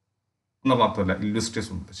എന്നുള്ള അർത്ഥമില്ല ഇല്ലുസ്ട്രിയസ്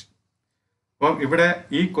കൊണ്ട് ഉദ്ദേശിക്കുന്നത്. അപ്പം ഇവിടെ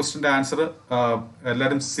ഈ ക്വസ്റ്റിന്റെ ആൻസർ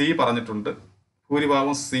എല്ലാവരും സി പറഞ്ഞിട്ടുണ്ട്.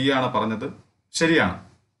 ഭൂരിഭാഗം സി ആണ് പറഞ്ഞത്. ശരിയാണ്.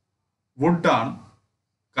 വുഡ് ആണ്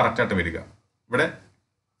കറക്റ്റായിട്ട് വരിക. ഇവിടെ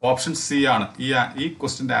ഓപ്ഷൻ സി ആണ്. ഈ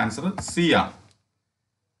ക്വസ്റ്റിന്റെ ആൻസർ സി ആണ്.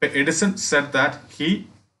 Edison said that he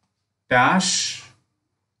dash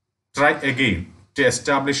try again to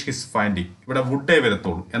establish his finding. ഇവിടെ വുഡേ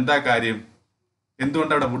വരത്തുള്ളൂ. എന്താ കാര്യം?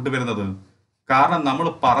 എന്തുകൊണ്ടാണ് ഇവിടെ വുഡ് വരുന്നത്? കാരണം നമ്മൾ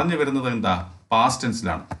പറഞ്ഞു വരുന്നത് എന്താ? പാസ്റ്റ്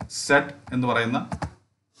ടെൻസിലാണ്. സെഡ് എന്ന് പറയുന്ന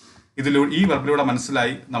ഈ വെർബിലൂടെ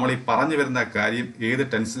മനസ്സിലായി നമ്മൾ ഈ പറഞ്ഞു വരുന്ന കാര്യം ഏത്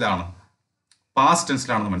ടെൻസിലാണ്? പാസ്റ്റ്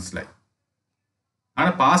ടെൻസിലാണെന്ന് മനസ്സിലായി.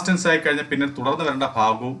 അങ്ങനെ പാസ്റ്റ് ടെൻസ് ആയി കഴിഞ്ഞാൽ പിന്നെ തുടർന്ന് വരേണ്ട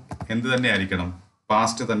ഭാഗവും എന്ത് തന്നെ ആയിരിക്കണം?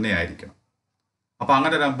 പാസ്റ്റ് തന്നെ ആയിരിക്കണം. അപ്പൊ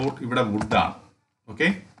അങ്ങനെ വരുമ്പോൾ ഇവിടെ വുഡ് ആണ്. Okay.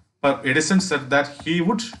 Edison said that he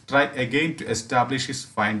would try again to establish his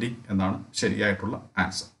finding എന്നാണ് ശരിയായിട്ടുള്ള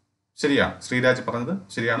ആൻസർ. ശരിയാണ്. ശ്രീരാജ് പറഞ്ഞത്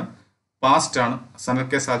ശരിയാണ്. പാസ്റ്റ് ആണ്. സനൽ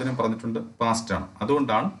കെ സാജനും പറഞ്ഞിട്ടുണ്ട് പാസ്റ്റ് ആണ്.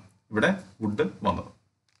 അതുകൊണ്ടാണ് ഇവിടെ വുഡ് വന്നത്.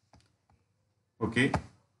 ഓക്കെ.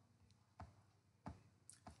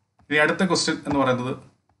 ഇനി അടുത്ത ക്വസ്റ്റ്യൻ എന്ന് പറയുന്നത്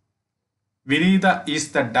വിനീത is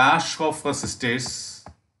the dash of her sisters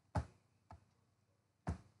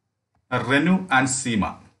Renu and Seema.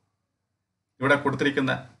 ഇവിടെ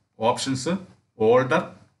കൊടുത്തിരിക്കുന്ന options older,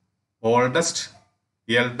 oldest,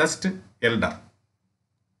 eldest, elder.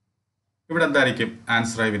 ഇവിടെ എന്തായിരിക്കും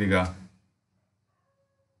ആൻസർ ആയി വരിക?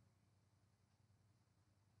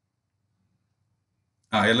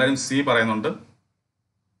 എല്ലാവരും സി പറയുന്നുണ്ട്.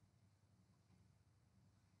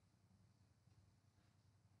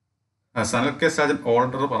 സനൽ കെ സാജൻ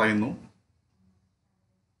ഓൾഡർ പറയുന്നു.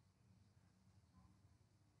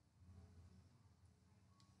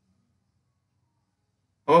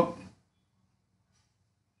 അപ്പോൾ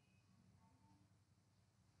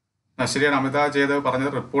ശരിയാണ്. അമിത ജയദേവ്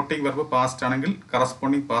പറഞ്ഞത് റിപ്പോർട്ടിംഗ് വെർബ് പാസ്റ്റ് ആണെങ്കിൽ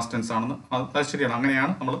കറസ്പോണ്ടിങ് പാസ്റ്റ് ടെൻസ് ആണെന്ന്. അത് ശരിയാണ്.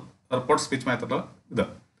 അങ്ങനെയാണ് നമ്മൾ റിപ്പോർട്ട് സ്പീച്ച് മെത്തേഡ് ഇത്.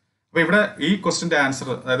 അപ്പൊ ഇവിടെ ഈ ക്വസ്റ്റിന്റെ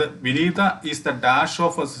ആൻസർ, അതായത് വിനീത is the dash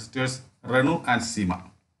of sisters Renu and Seema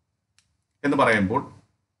എന്ന് പറയുമ്പോൾ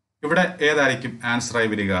ഇവിടെ ഏതായിരിക്കും ആൻസർ ആയി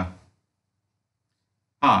വരിക?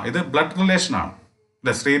 ഇത് ബ്ലഡ് റിലേഷൻ ആണ്.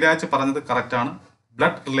 അല്ലെ? ശ്രീരാജ് പറഞ്ഞത് കറക്റ്റ് ആണ്.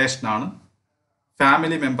 ബ്ലഡ് റിലേഷൻ ആണ്,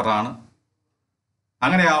 ഫാമിലി മെമ്പർ ആണ്.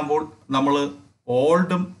 അങ്ങനെ ആകുമ്പോൾ നമ്മൾ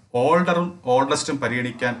ഓൾഡറും ഓൾഡസ്റ്റും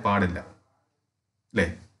പരിഗണിക്കാൻ പാടില്ല. അല്ലേ?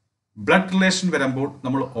 ബ്ലഡ് റിലേഷൻ വരുമ്പോൾ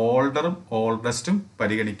നമ്മൾ ഓൾഡറും ഓൾഡസ്റ്റും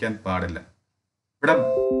പരിഗണിക്കാൻ പാടില്ല. ഇവിടെ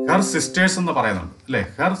ഹെർ സിസ്റ്റേഴ്സ് എന്ന് പറയുന്നുണ്ട്. അല്ലേ?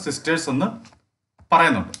 ഹെർ സിസ്റ്റേഴ്സ് എന്ന്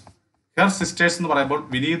പറയുന്നുണ്ട്. ഹെർ സിസ്റ്റേഴ്സ് എന്ന് പറയുമ്പോൾ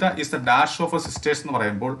വിനീത is the dash of sisters എന്ന്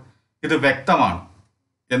പറയുമ്പോൾ ഇത് വ്യക്തമാണ്.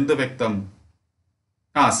 എന്ത് വ്യക്തം?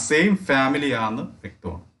 സെയിം ഫാമിലി ആണെന്ന്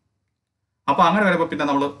വ്യക്തമാണ്. അപ്പൊ അങ്ങനെ വരുമ്പോൾ പിന്നെ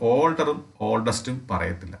നമ്മൾ ഓൾഡറും ഓൾഡസ്റ്റും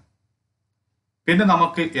പറയത്തില്ല. പിന്നെ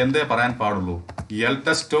നമുക്ക് എന്തേ പറയാൻ പാടുള്ളൂ?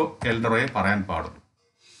 എൽഡസ്റ്റോ എൽഡറോയെ പറയാൻ പാടുള്ളൂ.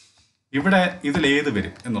 ഇവിടെ ഇതിൽ ഏത്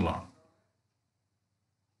വരും എന്നുള്ളതാണ്.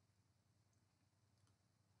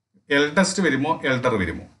 എൽഡസ്റ്റ് വരുമോ എൽഡർ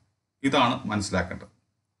വരുമോ? ഇതാണ് മനസ്സിലാക്കേണ്ടത്.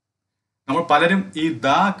 നമ്മൾ പലരും ഈ ദ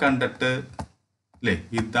കണ്ടിട്ട്, അല്ലേ,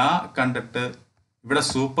 ഈ ദ കണ്ടിട്ട് ഇവിടെ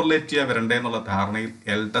സൂപ്പർലേറ്റീവ് വരണ്ടേ എന്നുള്ള ധാരണയിൽ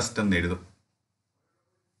എൽഡസ്റ്റ് എന്ന് എഴുതും.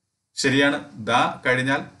 ശരിയാണ്. ദ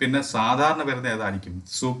കഴിഞ്ഞാൽ പിന്നെ സാധാരണ വരുന്ന ഏതായിരിക്കും?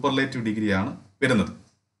 സൂപ്പർലേറ്റീവ് ഡിഗ്രിയാണ് വരുന്നത്.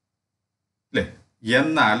 അല്ലേ?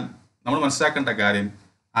 എന്നാൽ നമ്മൾ മനസ്സിലാക്കേണ്ട കാര്യം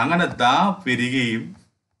അങ്ങനെ ദാ വരികയും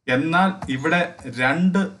എന്നാൽ ഇവിടെ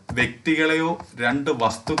രണ്ട് വ്യക്തികളെയോ രണ്ട്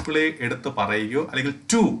വസ്തുക്കളെയോ എടുത്ത് പറയുകയോ അല്ലെങ്കിൽ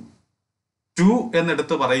ടു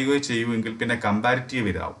എന്നെടുത്ത് പറയുകയോ ചെയ്യുമെങ്കിൽ പിന്നെ കമ്പാരിറ്റീവ്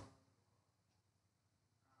വരാവും.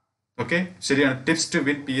 ഓക്കെ, ശരിയാണ്. Tips to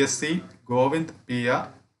win PSC Govind PR,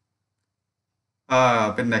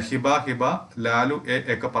 പിന്നെ ഹിബ ലാലു എ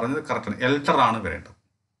ഒക്കെ പറഞ്ഞത് കറക്റ്റാണ്. എൽഡർ ആണ് വരേണ്ടത്.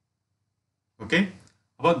 ഓക്കെ,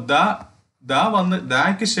 അപ്പോൾ ദാ വന്ന്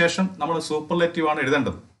ദാക്ക് ശേഷം നമ്മൾ സൂപ്പർലേറ്റീവ് ആണ്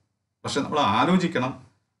എഴുതേണ്ടത്. പക്ഷെ നമ്മൾ ആലോചിക്കണം,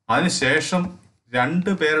 അതിനുശേഷം രണ്ട്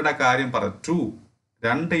പേരുടെ കാര്യം ടു,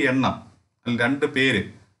 രണ്ട് എണ്ണം അല്ലെങ്കിൽ രണ്ട് പേര്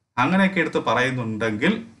അങ്ങനെയൊക്കെ എടുത്ത്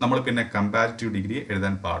പറയുന്നുണ്ടെങ്കിൽ നമ്മൾ പിന്നെ കമ്പാരിറ്റീവ് ഡിഗ്രി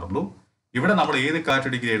എഴുതാൻ പാടുള്ളൂ. ഇവിടെ നമ്മൾ ഏത്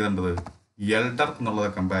കമ്പാരിറ്റീവ് ഡിഗ്രി എഴുതേണ്ടത്? എൽഡർ എന്നുള്ളത്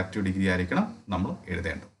കമ്പാരിറ്റീവ് ഡിഗ്രി ആയിരിക്കണം നമ്മൾ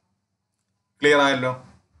എഴുതേണ്ടത്. ക്ലിയർ ആയല്ലോ?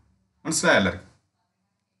 മനസ്സിലായല്ലോ?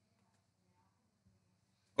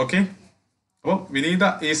 ഓക്കെ, അപ്പോൾ വിനീത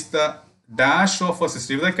is the dash of A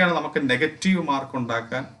system. ഇതൊക്കെയാണ് നമുക്ക് നെഗറ്റീവ് മാർക്ക്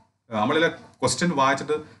ഉണ്ടാക്കാൻ. നമ്മളിലെ ക്വസ്റ്റ്യൻ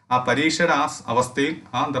വായിച്ചിട്ട് ആ പരീക്ഷയുടെ ആ അവസ്ഥയിൽ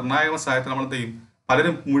ആ നിർണായക സാഹചര്യത്തിൽ നമ്മൾ എന്ത് ചെയ്യും?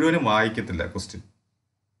 പലരും മുഴുവനും വായിക്കത്തില്ല ക്വസ്റ്റ്യൻ,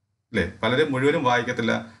 അല്ലേ? പലരും മുഴുവനും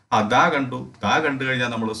വായിക്കത്തില്ല. ദാ കണ്ടു കഴിഞ്ഞാൽ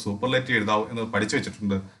നമ്മൾ സൂപ്പർലേറ്റീവ് എഴുതാവും എന്ന് പഠിച്ചു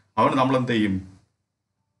വെച്ചിട്ടുണ്ട്. അതുകൊണ്ട് നമ്മൾ എന്ത് ചെയ്യും?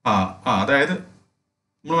 അതായത്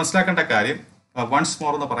നമ്മൾ മനസ്സിലാക്കേണ്ട കാര്യം വൺസ്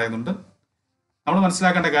മോർ എന്ന് പറയുന്നുണ്ട്. നമ്മൾ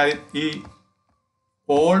മനസ്സിലാക്കേണ്ട കാര്യം ഈ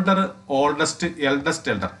ഓൾഡർ, ഓൾഡസ്റ്റ്, എൽഡസ്റ്റ്,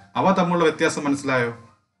 എൽഡർ അവ തമ്മിലുള്ള വ്യത്യാസം മനസ്സിലായോ?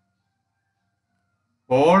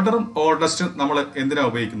 ഓൾഡറും ഓൾഡസ്റ്റും നമ്മൾ എന്തിനാ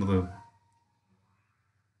ഉപയോഗിക്കുന്നത്?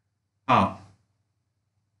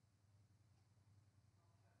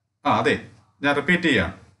 അതെ, ഞാൻ റിപ്പീറ്റ്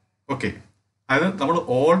ചെയ്യാണ്. ഓക്കെ, അതായത് നമ്മൾ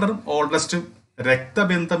ഓൾഡറും ഓൾഡസ്റ്റും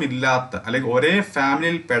രക്തബന്ധമില്ലാത്ത അല്ലെങ്കിൽ ഒരേ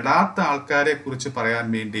ഫാമിലിയിൽ പെടാത്ത ആൾക്കാരെ കുറിച്ച് പറയാൻ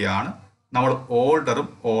വേണ്ടിയാണ് നമ്മൾ ഓൾഡറും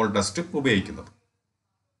ഓൾഡസ്റ്റും ഉപയോഗിക്കുന്നത്.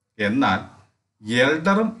 എന്നാൽ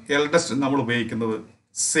എൽഡറും എൽഡസ്റ്റും നമ്മൾ ഉപയോഗിക്കുന്നത്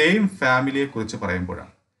സെയിം ഫാമിലിയെ കുറിച്ച്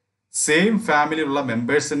പറയുമ്പോഴാണ്. സെയിം ഫാമിലിയിലുള്ള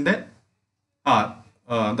മെമ്പേഴ്സിന്റെ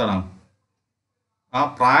എന്താണ് ആ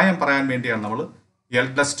പ്രായം പറയാൻ വേണ്ടിയാണ് നമ്മൾ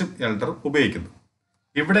എൽഡസ്റ്റും എൽഡറും ഉപയോഗിക്കുന്നത്.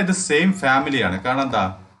 ഇവിടെ ഇത് സെയിം ഫാമിലിയാണ്. കാരണം എന്താ?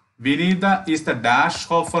 വിനീത is the dash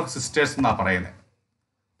of her sisters എന്നാ പറയുന്നത്.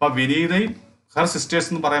 അപ്പൊ വിനീതയും ഹർ സിസ്റ്റേഴ്സ്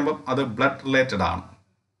എന്ന് പറയുമ്പോൾ അത് ബ്ലഡ് റിലേറ്റഡ് ആണ്.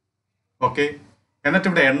 ഓക്കെ, എന്നിട്ട്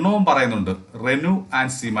ഇവിടെ എണ്ണവും പറയുന്നുണ്ട്. റെനു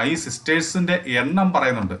ആൻഡ് സീമ, ഈ സിസ്റ്റേഴ്സിന്റെ എണ്ണം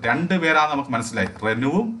പറയുന്നുണ്ട്. രണ്ടുപേരാണ്, നമുക്ക് മനസ്സിലായി.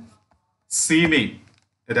 റെനുവും സീമയും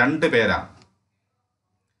രണ്ടുപേരാണ്.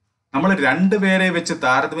 നമ്മൾ രണ്ടുപേരെ വെച്ച്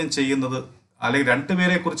താരതമ്യം ചെയ്യുന്നത് അല്ലെങ്കിൽ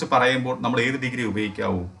രണ്ടുപേരെ കുറിച്ച് പറയുമ്പോൾ നമ്മൾ ഏത് ഡിഗ്രി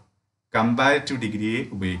ഉപയോഗിക്കാവൂ? കമ്പാരിറ്റീവ് ഡിഗ്രിയെ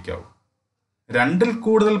ഉപയോഗിക്കാവൂ. രണ്ടിൽ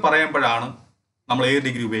കൂടുതൽ പറയുമ്പോഴാണ് നമ്മൾ ഏത്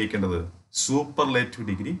ഡിഗ്രി ഉപയോഗിക്കേണ്ടത്? സൂപ്പർലേറ്റീവ്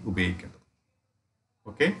ഡിഗ്രി ഉപയോഗിക്കേണ്ടത്.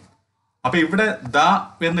 ഓക്കെ, അപ്പൊ ഇവിടെ ദ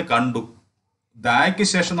എന്ന് കണ്ടു. ദായ്ക്ക്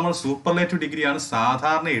ശേഷം നമ്മൾ സൂപ്പർലേറ്റീവ് ഡിഗ്രിയാണ്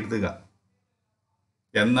സാധാരണ എഴുതുക.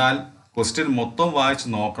 എന്നാൽ ക്വസ്റ്റ്യൻ മൊത്തം വായിച്ച്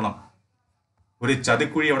നോക്കണം. ഒരു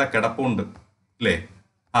ചതിക്കുഴി അവിടെ കിടപ്പുണ്ട്, അല്ലേ?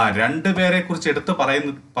 രണ്ടുപേരെ കുറിച്ച് എടുത്ത്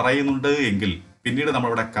പറയുന്നുണ്ട് എങ്കിൽ പിന്നീട്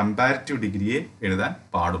നമ്മളിവിടെ കമ്പാരിറ്റീവ് ഡിഗ്രിയെ എഴുതാൻ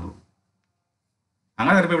പാടുള്ളൂ.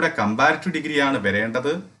 അങ്ങനെ വരുമ്പോൾ ഇവിടെ കമ്പാരിറ്റീവ് ഡിഗ്രിയാണ്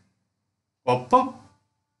വരേണ്ടത്. ഒപ്പം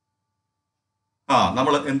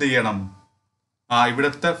നമ്മൾ എന്ത് ചെയ്യണം?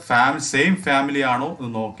 ഇവിടുത്തെ സെയിം ഫാമിലി ആണോ എന്ന്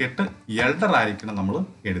നോക്കിയിട്ട് എൽഡർ ആയിരിക്കണം നമ്മൾ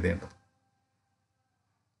എഴുതേണ്ടത്.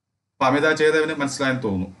 അപ്പൊ അമിത ചെയ്തവന് മനസ്സിലായെന്ന്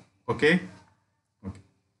തോന്നുന്നു. ഓക്കെ,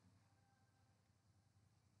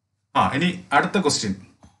 ഇനി അടുത്ത ക്വസ്റ്റ്യൻ.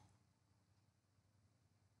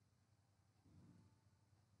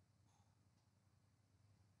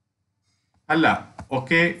 അല്ല,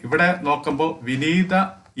 ഓക്കെ, ഇവിടെ നോക്കുമ്പോൾ വിനീത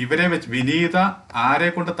വിനീത ആരെ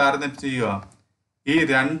കൊണ്ട് താരതമ്യം ചെയ്യുക? ഈ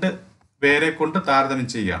രണ്ട് പേരെ കൊണ്ട് താരതമ്യം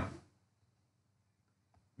ചെയ്യുകയാണ്.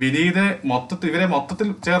 ഇവരെ മൊത്തത്തിൽ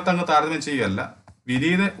ചേർത്ത് അങ്ങ് താരതമ്യം ചെയ്യുകയല്ല.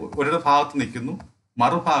 വിനീത ഒരു ഭാഗത്ത് നിൽക്കുന്നു,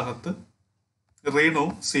 മറുഭാഗത്ത്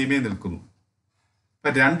റീണുവും സീമയും നിൽക്കുന്നു.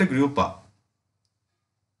 ഇപ്പൊ രണ്ട് ഗ്രൂപ്പാ.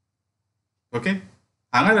 ഓക്കെ,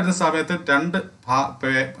 അങ്ങനെ വരുന്ന സമയത്ത് രണ്ട്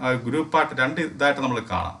ഗ്രൂപ്പായിട്ട് രണ്ട് ഇതായിട്ട് നമ്മൾ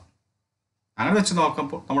കാണാം. അങ്ങനെ വെച്ച്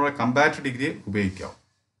നോക്കുമ്പോൾ നമ്മളുടെ കമ്പാരിറ്റീവ് ഡിഗ്രി ഉപയോഗിക്കാം.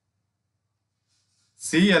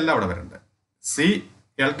 സി അല്ല അവിടെ വരണ്ടേ. സി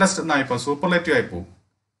എൽഡസ്റ്റ് എന്നായിപ്പോ സൂപ്പർലേറ്റീവ് ആയി പോകും.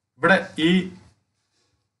 ഇവിടെ ഈ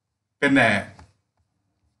പിന്നെ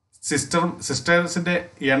സിസ്റ്റേഴ്സിന്റെ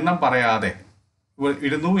എണ്ണം പറയാതെ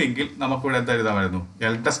ഇടുന്നു എങ്കിൽ നമുക്കിവിടെ എന്താ എഴുതാമായിരുന്നു?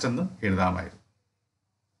 എൽഡസ്റ്റ് എന്ന് എഴുതാമായിരുന്നു.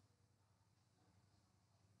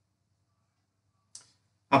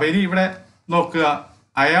 അപ്പൊ ഇനി ഇവിടെ നോക്കുക,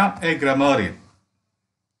 ഐ ആം എ ഗ്രമേറിയൻ.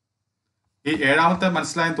 ഈ ഏഴാമത്തെ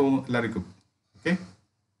മനസ്സിലായെന്ന് തോന്നുന്നു എല്ലാവർക്കും. ഓക്കെ,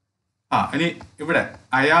 ഇനി ഇവിടെ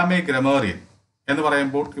ഐ ആം എ ഗ്രമേറിയൻ എന്ന്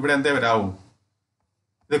പറയുമ്പോൾ ഇവിടെ എന്തേ വരാവൂ?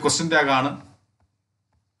 ഇത് ക്വസ്റ്റ്യൻ ടാഗ് ആണ്.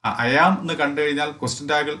 ഐ ആം എന്ന് കണ്ടു കഴിഞ്ഞാൽ ക്വസ്റ്റ്യൻ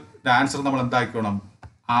ടാഗിന്റെ ആൻസർ നമ്മൾ എന്താക്കിക്കണം?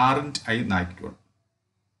 Aren't I എന്നാക്കിക്കണം.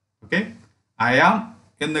 Okay, I am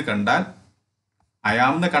എന്ന് കണ്ടാൽ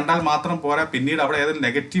അയാമെന്ന് കണ്ടാൽ മാത്രം പോരാ, പിന്നീട് അവിടെ ഏതെങ്കിലും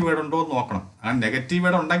നെഗറ്റീവ് വേർഡ് ഉണ്ടോ എന്ന് നോക്കണം. ആ നെഗറ്റീവ്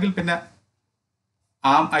വേർഡ് ഉണ്ടെങ്കിൽ പിന്നെ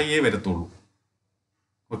ആം ഐയെ വരത്തുള്ളൂ.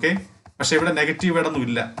 ഓക്കെ, പക്ഷെ ഇവിടെ നെഗറ്റീവ് വേർഡൊന്നും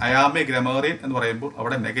ഇല്ല. അയാം എ ഗ്രമേറിയൻ എന്ന് പറയുമ്പോൾ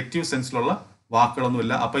അവിടെ നെഗറ്റീവ് സെൻസിലുള്ള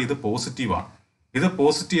വാക്കുകളൊന്നുമില്ല. അപ്പൊ ഇത് പോസിറ്റീവാണ്. ഇത്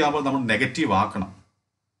പോസിറ്റീവ് ആകുമ്പോൾ നമ്മൾ നെഗറ്റീവ് ആക്കണം.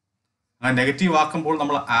 അങ്ങനെ നെഗറ്റീവ് ആക്കുമ്പോൾ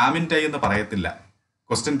നമ്മൾ ആമിൻ്റെ എന്ന് പറയത്തില്ല,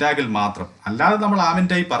 ക്വസ്റ്റ്യൻ ടാഗിൽ മാത്രം. അല്ലാതെ നമ്മൾ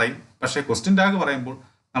ആമിൻ്റെ പറയും, പക്ഷേ ക്വസ്റ്റ്യൻ ടാഗ് പറയുമ്പോൾ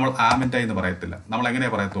നമ്മൾ ആമിൻ്റെ എന്ന് പറയത്തില്ല. നമ്മൾ എങ്ങനെ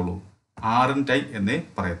പറയത്തുള്ളൂ? ആറിൻ്റെ എന്നേ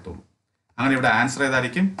പറയത്തുള്ളൂ. അങ്ങനെ ഇവിടെ ആൻസർ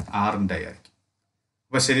ഏതായിരിക്കും? ആറിൻ്റെ ആയിരിക്കും.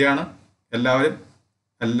 അപ്പോൾ ശരിയാണ്, എല്ലാവരും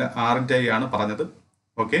ആറിൻ്റെ ആണ് പറഞ്ഞത്.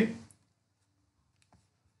 ഓക്കെ,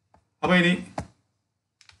 അപ്പോൾ ഇനി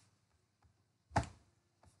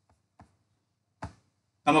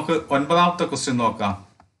നമുക്ക് 9ാമത്തെ ക്വസ്റ്റ്യൻ നോക്കാം.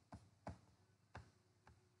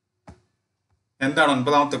 എന്താണ്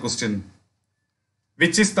 9ാമത്തെ question?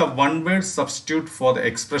 Which is the one word substitute for the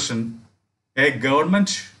expression A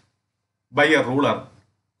government by A ruler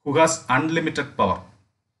who has unlimited power?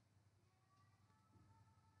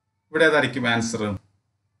 ഇവിടെ ഏതായിരിക്കും answer?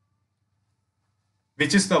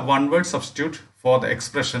 Which is the one word substitute for the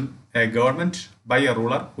expression A government by A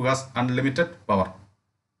ruler who has unlimited power?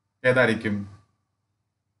 ഏതായിരിക്കും?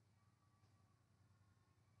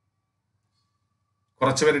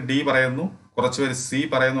 കുറച്ചുപേര് D പറയുന്നു, കുറച്ചുപേര് C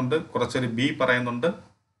പറയുന്നുണ്ട്, കുറച്ചുപേര് B പറയുന്നുണ്ട്.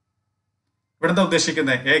 ഇവിടുത്തെ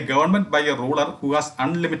ഉദ്ദേശിക്കുന്നത് A government by A ruler who has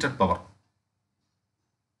unlimited power,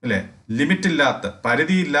 അല്ലെ? Limit ഇല്ലാത്ത,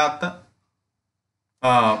 പരിധിയില്ലാത്ത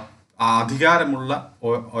അധികാരമുള്ള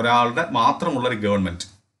ഒരാളുടെ മാത്രമുള്ള ഒരു ഗവൺമെന്റ്.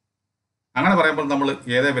 അങ്ങനെ പറയുമ്പോൾ നമ്മൾ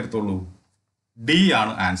ഏതേ വരത്തുള്ളൂ? ഡി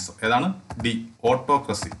ആണ് ആൻസർ. ഏതാണ്? D,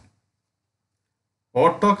 autocracy.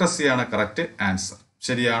 ഓട്ടോക്രസിയാണ് correct answer.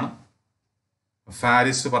 ശരിയാണ്.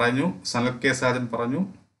 ഫാരിസ് പറഞ്ഞു, സനൽ കെ സാജൻ പറഞ്ഞു,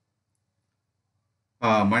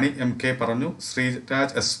 മണി എം കെ പറഞ്ഞു,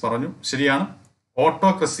 ശ്രീരാജ് എസ് പറഞ്ഞു. ശരിയാണ്,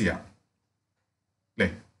 ഓട്ടോക്രസിയാണ് അല്ലേ?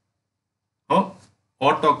 അപ്പോൾ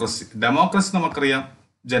ഓട്ടോക്രസി. ഡെമോക്രസി നമുക്കറിയാം,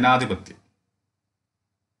 ജനാധിപത്യം.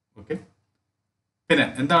 ഓക്കെ, പിന്നെ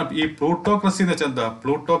എന്താണ് ഈ പ്ലൂട്ടോക്രസി എന്ന് വെച്ചാൽ? എന്താ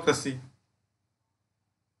പ്ലൂട്ടോക്രസി?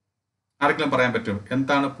 ആർക്കെങ്കിലും പറയാൻ പറ്റുമോ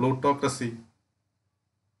എന്താണ് പ്ലൂട്ടോക്രസി?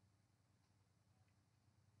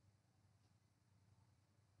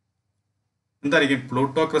 എന്തായിരിക്കും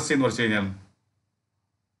പ്ലൂട്ടോക്രസി എന്ന് വെച്ച് കഴിഞ്ഞാൽ?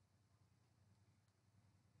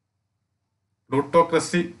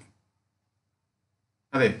 പ്ലൂട്ടോക്രസി,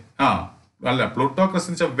 അതെ, അല്ല, പ്ലൂട്ടോക്രസി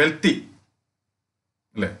എന്ന് വെച്ചാൽ വെൽത്തി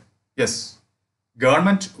അല്ലേ? Yes,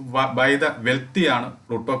 government by the wealthy ആണ്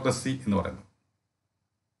പ്ലൂട്ടോക്രസി എന്ന് പറയുന്നത്.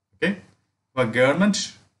 ഓക്കെ, അപ്പൊ ഗവൺമെന്റ്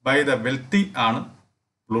ബൈ ദ വെൽത്തി ആണ്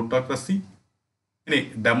പ്ലൂട്ടോക്രസി. ഇനി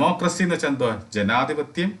ഡെമോക്രസി എന്ന് വെച്ചാൽ എന്തുവാ?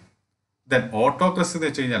 ജനാധിപത്യം. ദെൻ ഓട്ടോക്രസി എന്ന്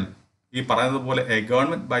വെച്ച് കഴിഞ്ഞാൽ ഈ പറയുന്നത് പോലെ A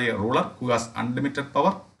government by A ruler who has unlimited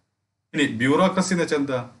power. ഇനി ബ്യൂറോക്രസി എന്ന് വെച്ചാൽ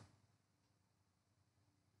എന്താ?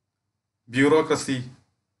 ബ്യൂറോക്രസി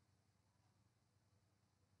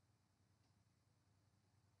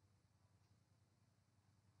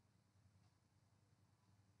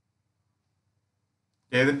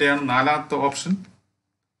ഏതിൻ്റെയാണ്? 4ാമത്തെ ഓപ്ഷൻ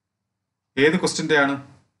ഏത് ക്വസ്റ്റ്യൻ്റെയാണ്?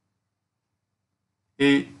 ഈ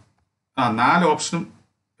 4 ഓപ്ഷനും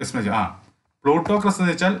പ്ലൂട്ടോക്രസി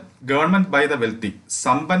എന്ന് വെച്ചാൽ government by the wealthy,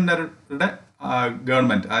 സമ്പന്നരുടെ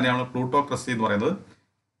government, അതിനെയാണ് നമ്മൾ പ്ലൂട്ടോക്രസി എന്ന് പറയുന്നത്.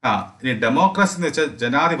 ഇനി ഡെമോക്രസി എന്ന് വെച്ചാൽ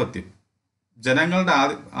ജനാധിപത്യം, ജനങ്ങളുടെ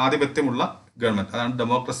ആധിപത്യമുള്ള ഗവൺമെന്റ്, അതാണ്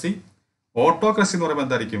ഡെമോക്രസി. ഓട്ടോക്രസി എന്ന് പറയുമ്പോൾ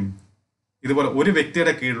എന്തായിരിക്കും? ഇതുപോലെ ഒരു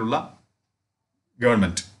വ്യക്തിയുടെ കീഴിലുള്ള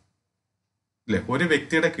ഗവൺമെന്റ്, അല്ലെ? ഒരു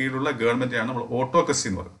വ്യക്തിയുടെ കീഴിലുള്ള ഗവൺമെന്റിനെയാണ് നമ്മൾ ഓട്ടോക്രസി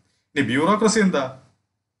എന്ന് പറയുന്നത്. ഇനി ബ്യൂറോക്രസി എന്താ?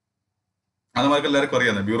 അത് നമുക്ക് എല്ലാവർക്കും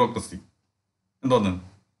അറിയാം. ബ്യൂറോക്രസി എന്തോന്ന്?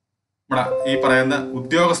 നമ്മുടെ ഈ പറയുന്ന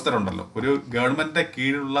ഉദ്യോഗസ്ഥരുണ്ടല്ലോ, ഒരു ഗവൺമെന്റിന്റെ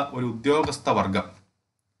കീഴിലുള്ള ഒരു ഉദ്യോഗസ്ഥ വർഗം,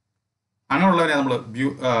 അങ്ങനെയുള്ളവരെ നമ്മൾ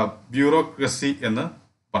ബ്യൂറോക്രസി എന്ന്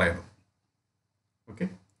പറയുന്നത്. ഓക്കെ,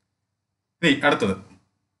 ഇനി അടുത്തത്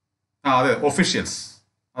അതെ, ഒഫീഷ്യൽസ്.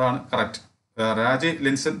 അതാണ് കറക്റ്റ്. രാജി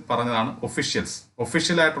ലിൻസൺ പറഞ്ഞതാണ് ഒഫീഷ്യൽസ്.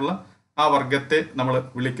 ഒഫീഷ്യലായിട്ടുള്ള ആ വർഗത്തെ നമ്മൾ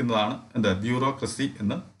വിളിക്കുന്നതാണ് എന്താ? ബ്യൂറോക്രസി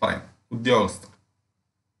എന്ന് പറയും, ഉദ്യോഗസ്ഥർ.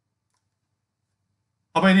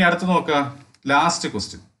 അപ്പൊ ഇനി അടുത്ത് നോക്കുക, ലാസ്റ്റ്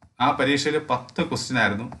ക്വസ്റ്റ്യൻ. ആ പരീക്ഷയിൽ 10 ക്വസ്റ്റ്യൻ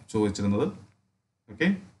ആയിരുന്നു ചോദിച്ചിരുന്നത്. ഓക്കെ,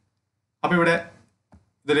 അപ്പൊ ഇവിടെ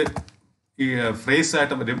ഇതൊരു ഈ ഫ്രേസ്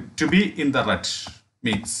ആയിട്ട് വരും. To be in the red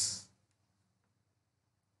means,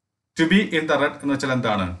 to be in the red എന്ന് വെച്ചാൽ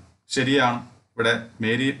എന്താണ്? ശരിയാണ്. ഇവിടെ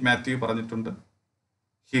മേരി മാത്യു പറഞ്ഞിട്ടുണ്ട്,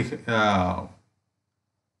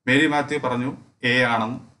 മേരി മാത്യു പറഞ്ഞു എ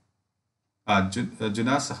ആണെന്ന്. ജുന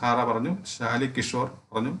സഹാറ പറഞ്ഞു, ഷാലി കിഷോർ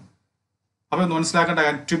പറഞ്ഞു. അപ്പൊ മനസ്സിലാക്കേണ്ട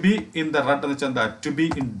കാര്യം, to be in the red എന്ന് വെച്ചാൽ എന്താ? ടു ബി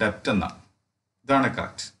ഇൻ ഡെപ്റ്റ് എന്നാണ്. ഇതാണ്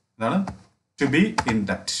കറക്റ്റ്. ഇതാണ് to be in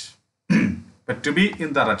ഡെപ്റ്റ്. To be in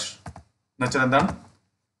the red എന്ന് വെച്ചാൽ എന്താണ്?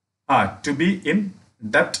 ടു ബി ഇൻ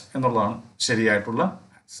ഡെപ്റ്റ് എന്നുള്ളതാണ് ശരിയായിട്ടുള്ള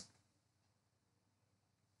ആൻസർ.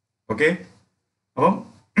 ഓക്കെ, അപ്പം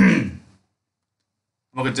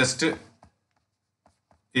നമുക്ക് ജസ്റ്റ്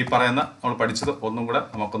ഈ പറയുന്ന നമ്മൾ പഠിച്ചത് ഒന്നും കൂടെ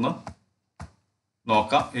നമുക്കൊന്ന്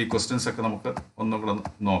നോക്കാം. ഈ ക്വസ്റ്റ്യൻസ് ഒക്കെ നമുക്ക് ഒന്നും കൂടെ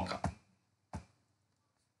നോക്കാം.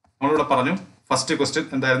 നമ്മളിവിടെ പറഞ്ഞു ഫസ്റ്റ് ക്വസ്റ്റ്യൻ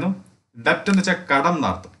എന്തായിരുന്നു? ഡെപ്റ്റ് എന്ന് വെച്ചാൽ കടം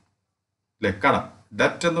എന്നർത്ഥം അല്ലെ? കടം.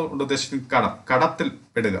 ഡെപ്റ്റ് എന്ന് കൊണ്ട് ഉദ്ദേശിക്കുന്നത് കടം, കടത്തിൽ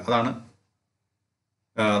പെടുക. അതാണ്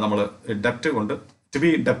നമ്മൾ ഡെപ്റ്റ് കൊണ്ട് ടു ബി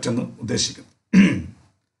ഡെപ്റ്റ് എന്ന് ഉദ്ദേശിക്കുന്നത്.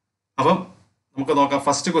 അപ്പം നമുക്ക് നോക്കാം.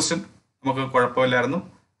 ഫസ്റ്റ് ക്വസ്റ്റ്യൻ നമുക്ക് കുഴപ്പമില്ലായിരുന്നു.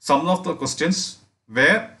 Some of the questions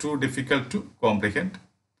where to difficult to comprehend.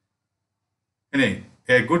 ഇനി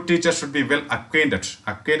A good teacher should be well acquainted.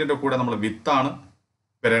 അക്വൈൻറ്റഡിന്റെ കൂടെ നമ്മൾ വിത്താണ്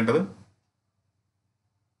വരേണ്ടത്.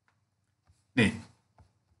 ഇനി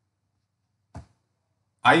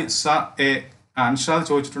ഐ സ എ അൻഷാദ്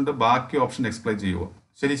ചോദിച്ചിട്ടുണ്ട്, ബാക്കി ഓപ്ഷൻ എക്സ്പ്ലെയിൻ ചെയ്യുമോ?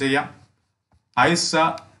 ശരി, ചെയ്യാം. ഐ സ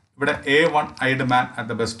ഇവിടെ A1 eyed man at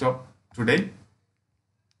the bus stop today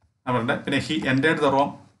വരേണ്ടത്. പിന്നെ he entered the room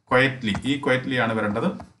quietly. ഈ ക്വയറ്റ്ലി ആണ് വരേണ്ടത്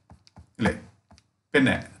അല്ലേ?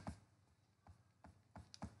 പിന്നെ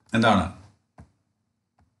എന്താണ്?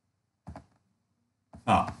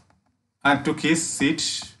 And took his seat.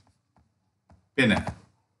 പിന്നെ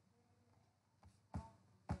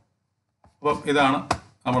അപ്പം ഇതാണ്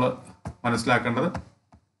നമ്മൾ മനസ്സിലാക്കേണ്ടത്.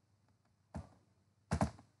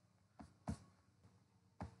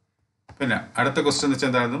 പിന്നെ അടുത്ത ക്വസ്റ്റ്യൻ എന്ന്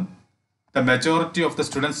വെച്ചാൽ എന്തായിരുന്നു? The majority of the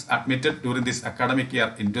students admitted during this academic year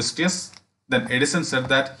industrious. Then Edison said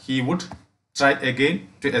that he would try again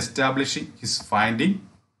to establishing his finding.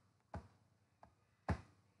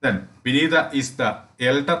 Then Vinitha is the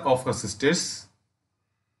elder of her sisters,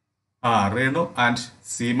 Renu and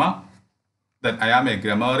Seema. Then I am a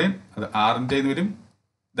grammarian. അത് ആറിൻ്റെ വരും.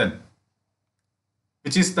 Then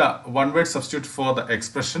which is the one word substitute for the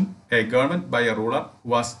expression a government by a ruler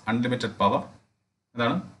who has unlimited power?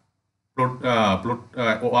 എന്താണ്?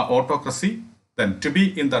 Autocracy. Then to be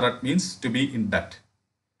in the rut means to be in debt.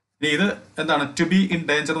 ഇനി ഇത് എന്താണ്? To be in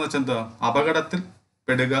danger എന്ന് വെച്ചാൽ എന്താ? അപകടത്തിൽ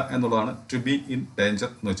പെടുക എന്നുള്ളതാണ് to be in danger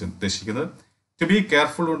എന്ന് വെച്ചാൽ ഉദ്ദേശിക്കുന്നത്. ടു ബി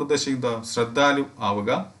കെയർഫുൾ കൊണ്ട് ഉദ്ദേശിക്കുന്നത് ശ്രദ്ധാലു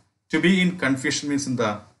ആവുക. To be in confusion means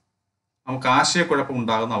എന്താ? നമുക്ക് ആശയക്കുഴപ്പം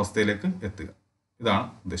ഉണ്ടാകുന്ന അവസ്ഥയിലേക്ക് എത്തുക. ഇതാണ്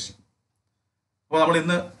ഉദ്ദേശിക്കുന്നത്. അപ്പോൾ നമ്മൾ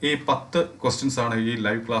ഇന്ന് ഈ 10 ക്വസ്റ്റ്യൻസ് ആണ് ഈ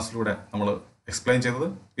ലൈവ് ക്ലാസ്സിലൂടെ നമ്മൾ എക്സ്പ്ലെയിൻ ചെയ്തത്.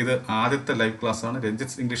 ഇത് ആദ്യത്തെ ലൈവ് ക്ലാസ് ആണ്.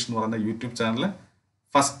 രഞ്ജിത്ത് ഇംഗ്ലീഷ് എന്ന് പറയുന്ന യൂട്യൂബ് ചാനലിലെ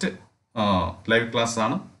ഫസ്റ്റ് ലൈവ് ക്ലാസ്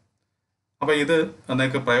ആണ്. അപ്പോൾ ഇത്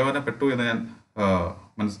നിങ്ങൾക്ക് പ്രയോജനപ്പെട്ടു എന്ന് ഞാൻ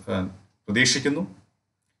പ്രതീക്ഷിക്കുന്നു.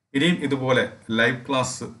 ഇനിയും ഇതുപോലെ ലൈവ്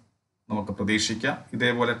ക്ലാസ് നമുക്ക് പ്രതീക്ഷിക്കാം.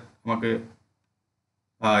 ഇതേപോലെ നമുക്ക്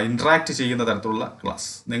ഇൻട്രാക്ട് ചെയ്യുന്ന തരത്തിലുള്ള ക്ലാസ്.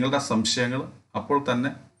 നിങ്ങളുടെ സംശയങ്ങൾ അപ്പോൾ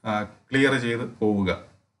തന്നെ ക്ലിയർ ചെയ്ത് പോവുക.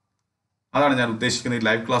 അതാണ് ഞാൻ ഉദ്ദേശിക്കുന്നത്, ഈ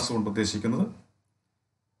ലൈവ് ക്ലാസ് കൊണ്ട് ഉദ്ദേശിക്കുന്നത്.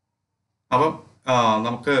 അപ്പം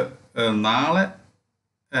നമുക്ക് നാളെ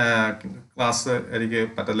ക്ലാസ് എനിക്ക്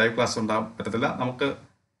ലൈവ് ക്ലാസ് ഉണ്ടാകാൻ പറ്റത്തില്ല. നമുക്ക്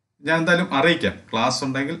ഞാൻ എന്തായാലും അറിയിക്കാം. ക്ലാസ്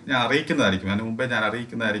ഉണ്ടെങ്കിൽ ഞാൻ അറിയിക്കുന്നതായിരിക്കും. അതിന് മുമ്പേ ഞാൻ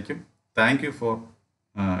അറിയിക്കുന്നതായിരിക്കും. Thank you for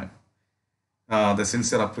the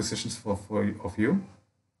sincere appreciations of U.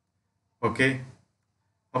 Okay,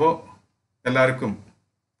 അപ്പോൾ എല്ലാവർക്കും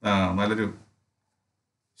നല്ലൊരു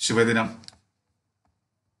ശുഭദിനം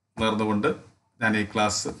നേർന്നുകൊണ്ട് ഞാൻ ഈ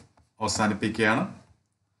ക്ലാസ് അവസാനിപ്പിക്കുകയാണ്.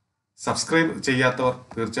 സബ്സ്ക്രൈബ് ചെയ്യാത്തവർ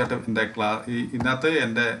തീർച്ചയായിട്ടും എൻ്റെ ഇതിനകത്ത്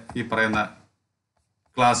എൻ്റെ ഈ പറയുന്ന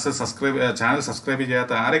ക്ലാസ് ചാനൽ സബ്സ്ക്രൈബ്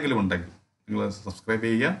ചെയ്യാത്ത ആരെങ്കിലും ഉണ്ടെങ്കിൽ നിങ്ങൾ സബ്സ്ക്രൈബ്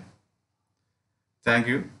ചെയ്യുക. Thank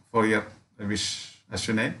you for your wish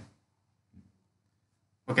അശ്വിനെ.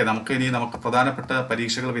 ഓക്കെ, നമുക്ക് പ്രധാനപ്പെട്ട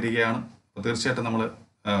പരീക്ഷകൾ വരികയാണ്. അപ്പോൾ തീർച്ചയായിട്ടും നമ്മൾ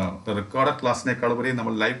റെക്കോർഡഡ് ക്ലാസ്സിനേക്കാൾ ഉപരി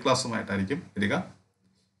നമ്മൾ ലൈവ് ക്ലാസ്സുമായിട്ടായിരിക്കും വരിക.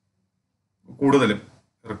 കൂടുതലും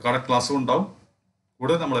റെക്കോർഡഡ് ക്ലാസ്സും ഉണ്ടാവും.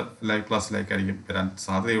 കൂടുതൽ നമ്മൾ ലൈവ് ക്ലാസ്സിലേക്കായിരിക്കും വരാൻ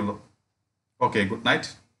സാധ്യതയുള്ളൂ. Okay, good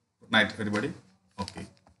night everybody. Okay,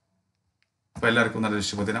 അപ്പോൾ എല്ലാവർക്കും നല്ലൊരു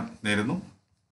ശുഭദിനം നേരുന്നു.